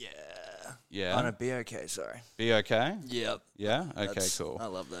 Yeah. On a Be Okay, sorry. Be Okay? Yep. Yeah? Okay, cool. I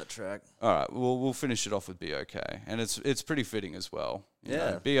love that track. All right, we'll finish it off with Be Okay. And it's pretty fitting as well. You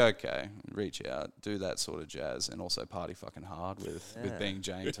know, be okay, reach out, do that sort of jazz, and also party fucking hard with Being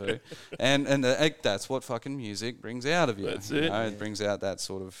Jane too. and that's what fucking music brings out of you. That's it. It brings out that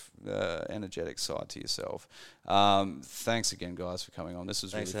sort of energetic side to yourself. Thanks again, guys, for coming on. This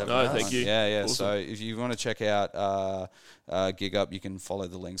was really fun. No, thank you. Yeah. Awesome. So if you want to check out GigUp, you can follow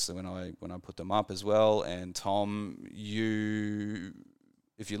the links when I put them up as well. And Tom,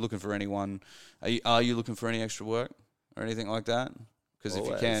 if you're looking for anyone, are you looking for any extra work or anything like that? Because if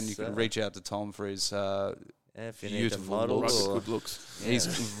you can reach out to Tom for his beautiful looks. Rugged good looks. Yeah. He's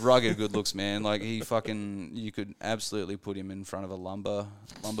rugged good looks, man. Like you could absolutely put him in front of a lumber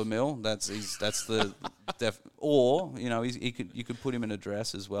mill. Or you could put him in a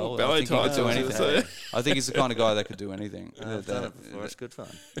dress as well. I think he could do anything. I think he's the kind of guy that could do anything. I've done it before. It's good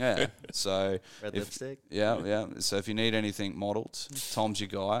fun. Yeah. So red lipstick. Yeah. So if you need anything modelled, Tom's your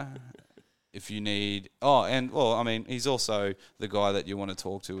guy. if you need... Oh, and, well, I mean, he's also the guy that you want to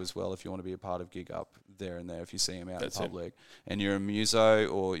talk to as well if you want to be a part of GigUp there and there, if you see him out in public. And you're a muso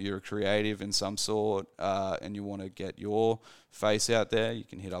or you're a creative in some sort and you want to get your face out there, you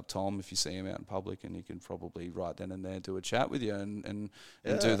can hit up Tom if you see him out in public, and he can probably right then and there do a chat with you and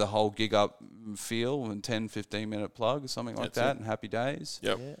do the whole GigUp feel and 10, 15-minute plug or something like that, and happy days.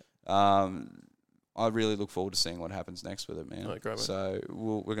 Yep. Yeah. I really look forward to seeing what happens next with it, man. Oh, great, so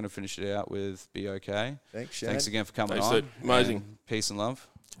we're going to finish it out with Be Okay. Thanks, Shane. Thanks again for coming Thanks, on. dude. Amazing. And peace and love.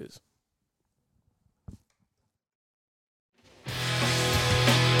 Cheers.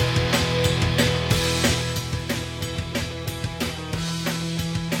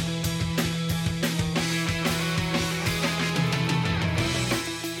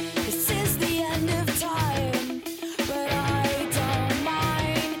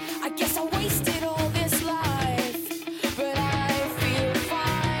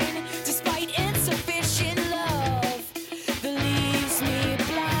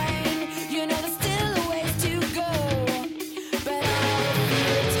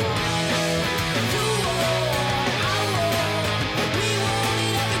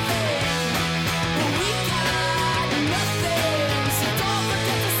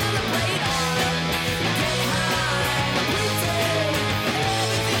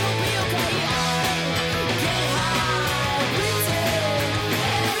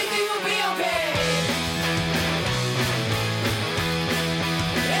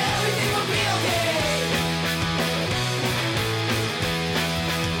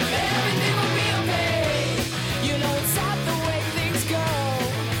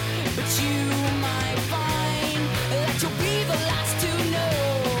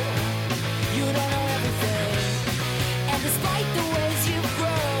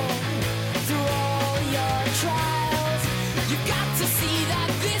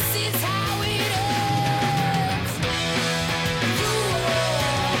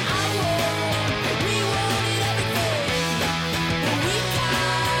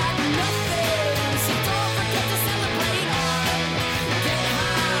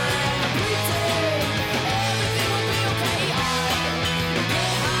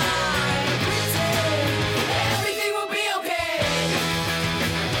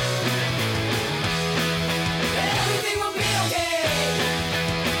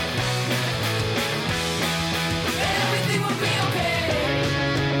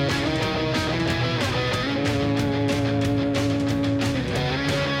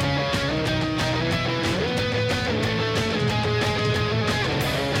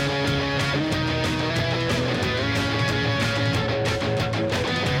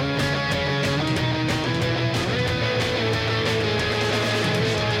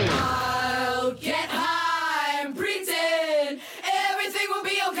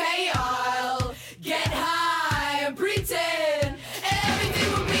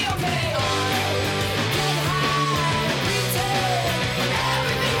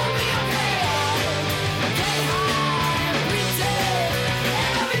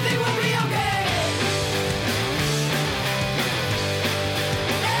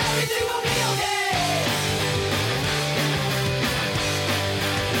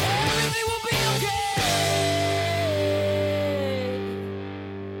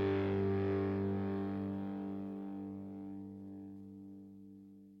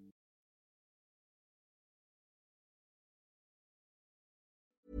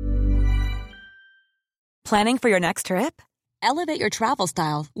 Planning for your next trip? Elevate your travel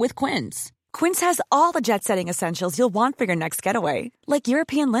style with Quince. Quince has all the jet-setting essentials you'll want for your next getaway, like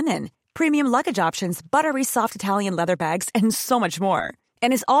European linen, premium luggage options, buttery soft Italian leather bags, and so much more.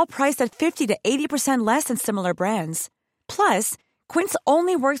 And is all priced at 50 to 80% less than similar brands. Plus, Quince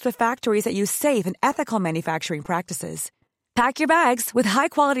only works with factories that use safe and ethical manufacturing practices. Pack your bags with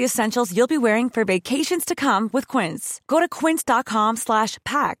high-quality essentials you'll be wearing for vacations to come with Quince. Go to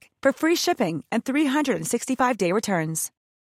quince.com/pack for free shipping and 365-day returns.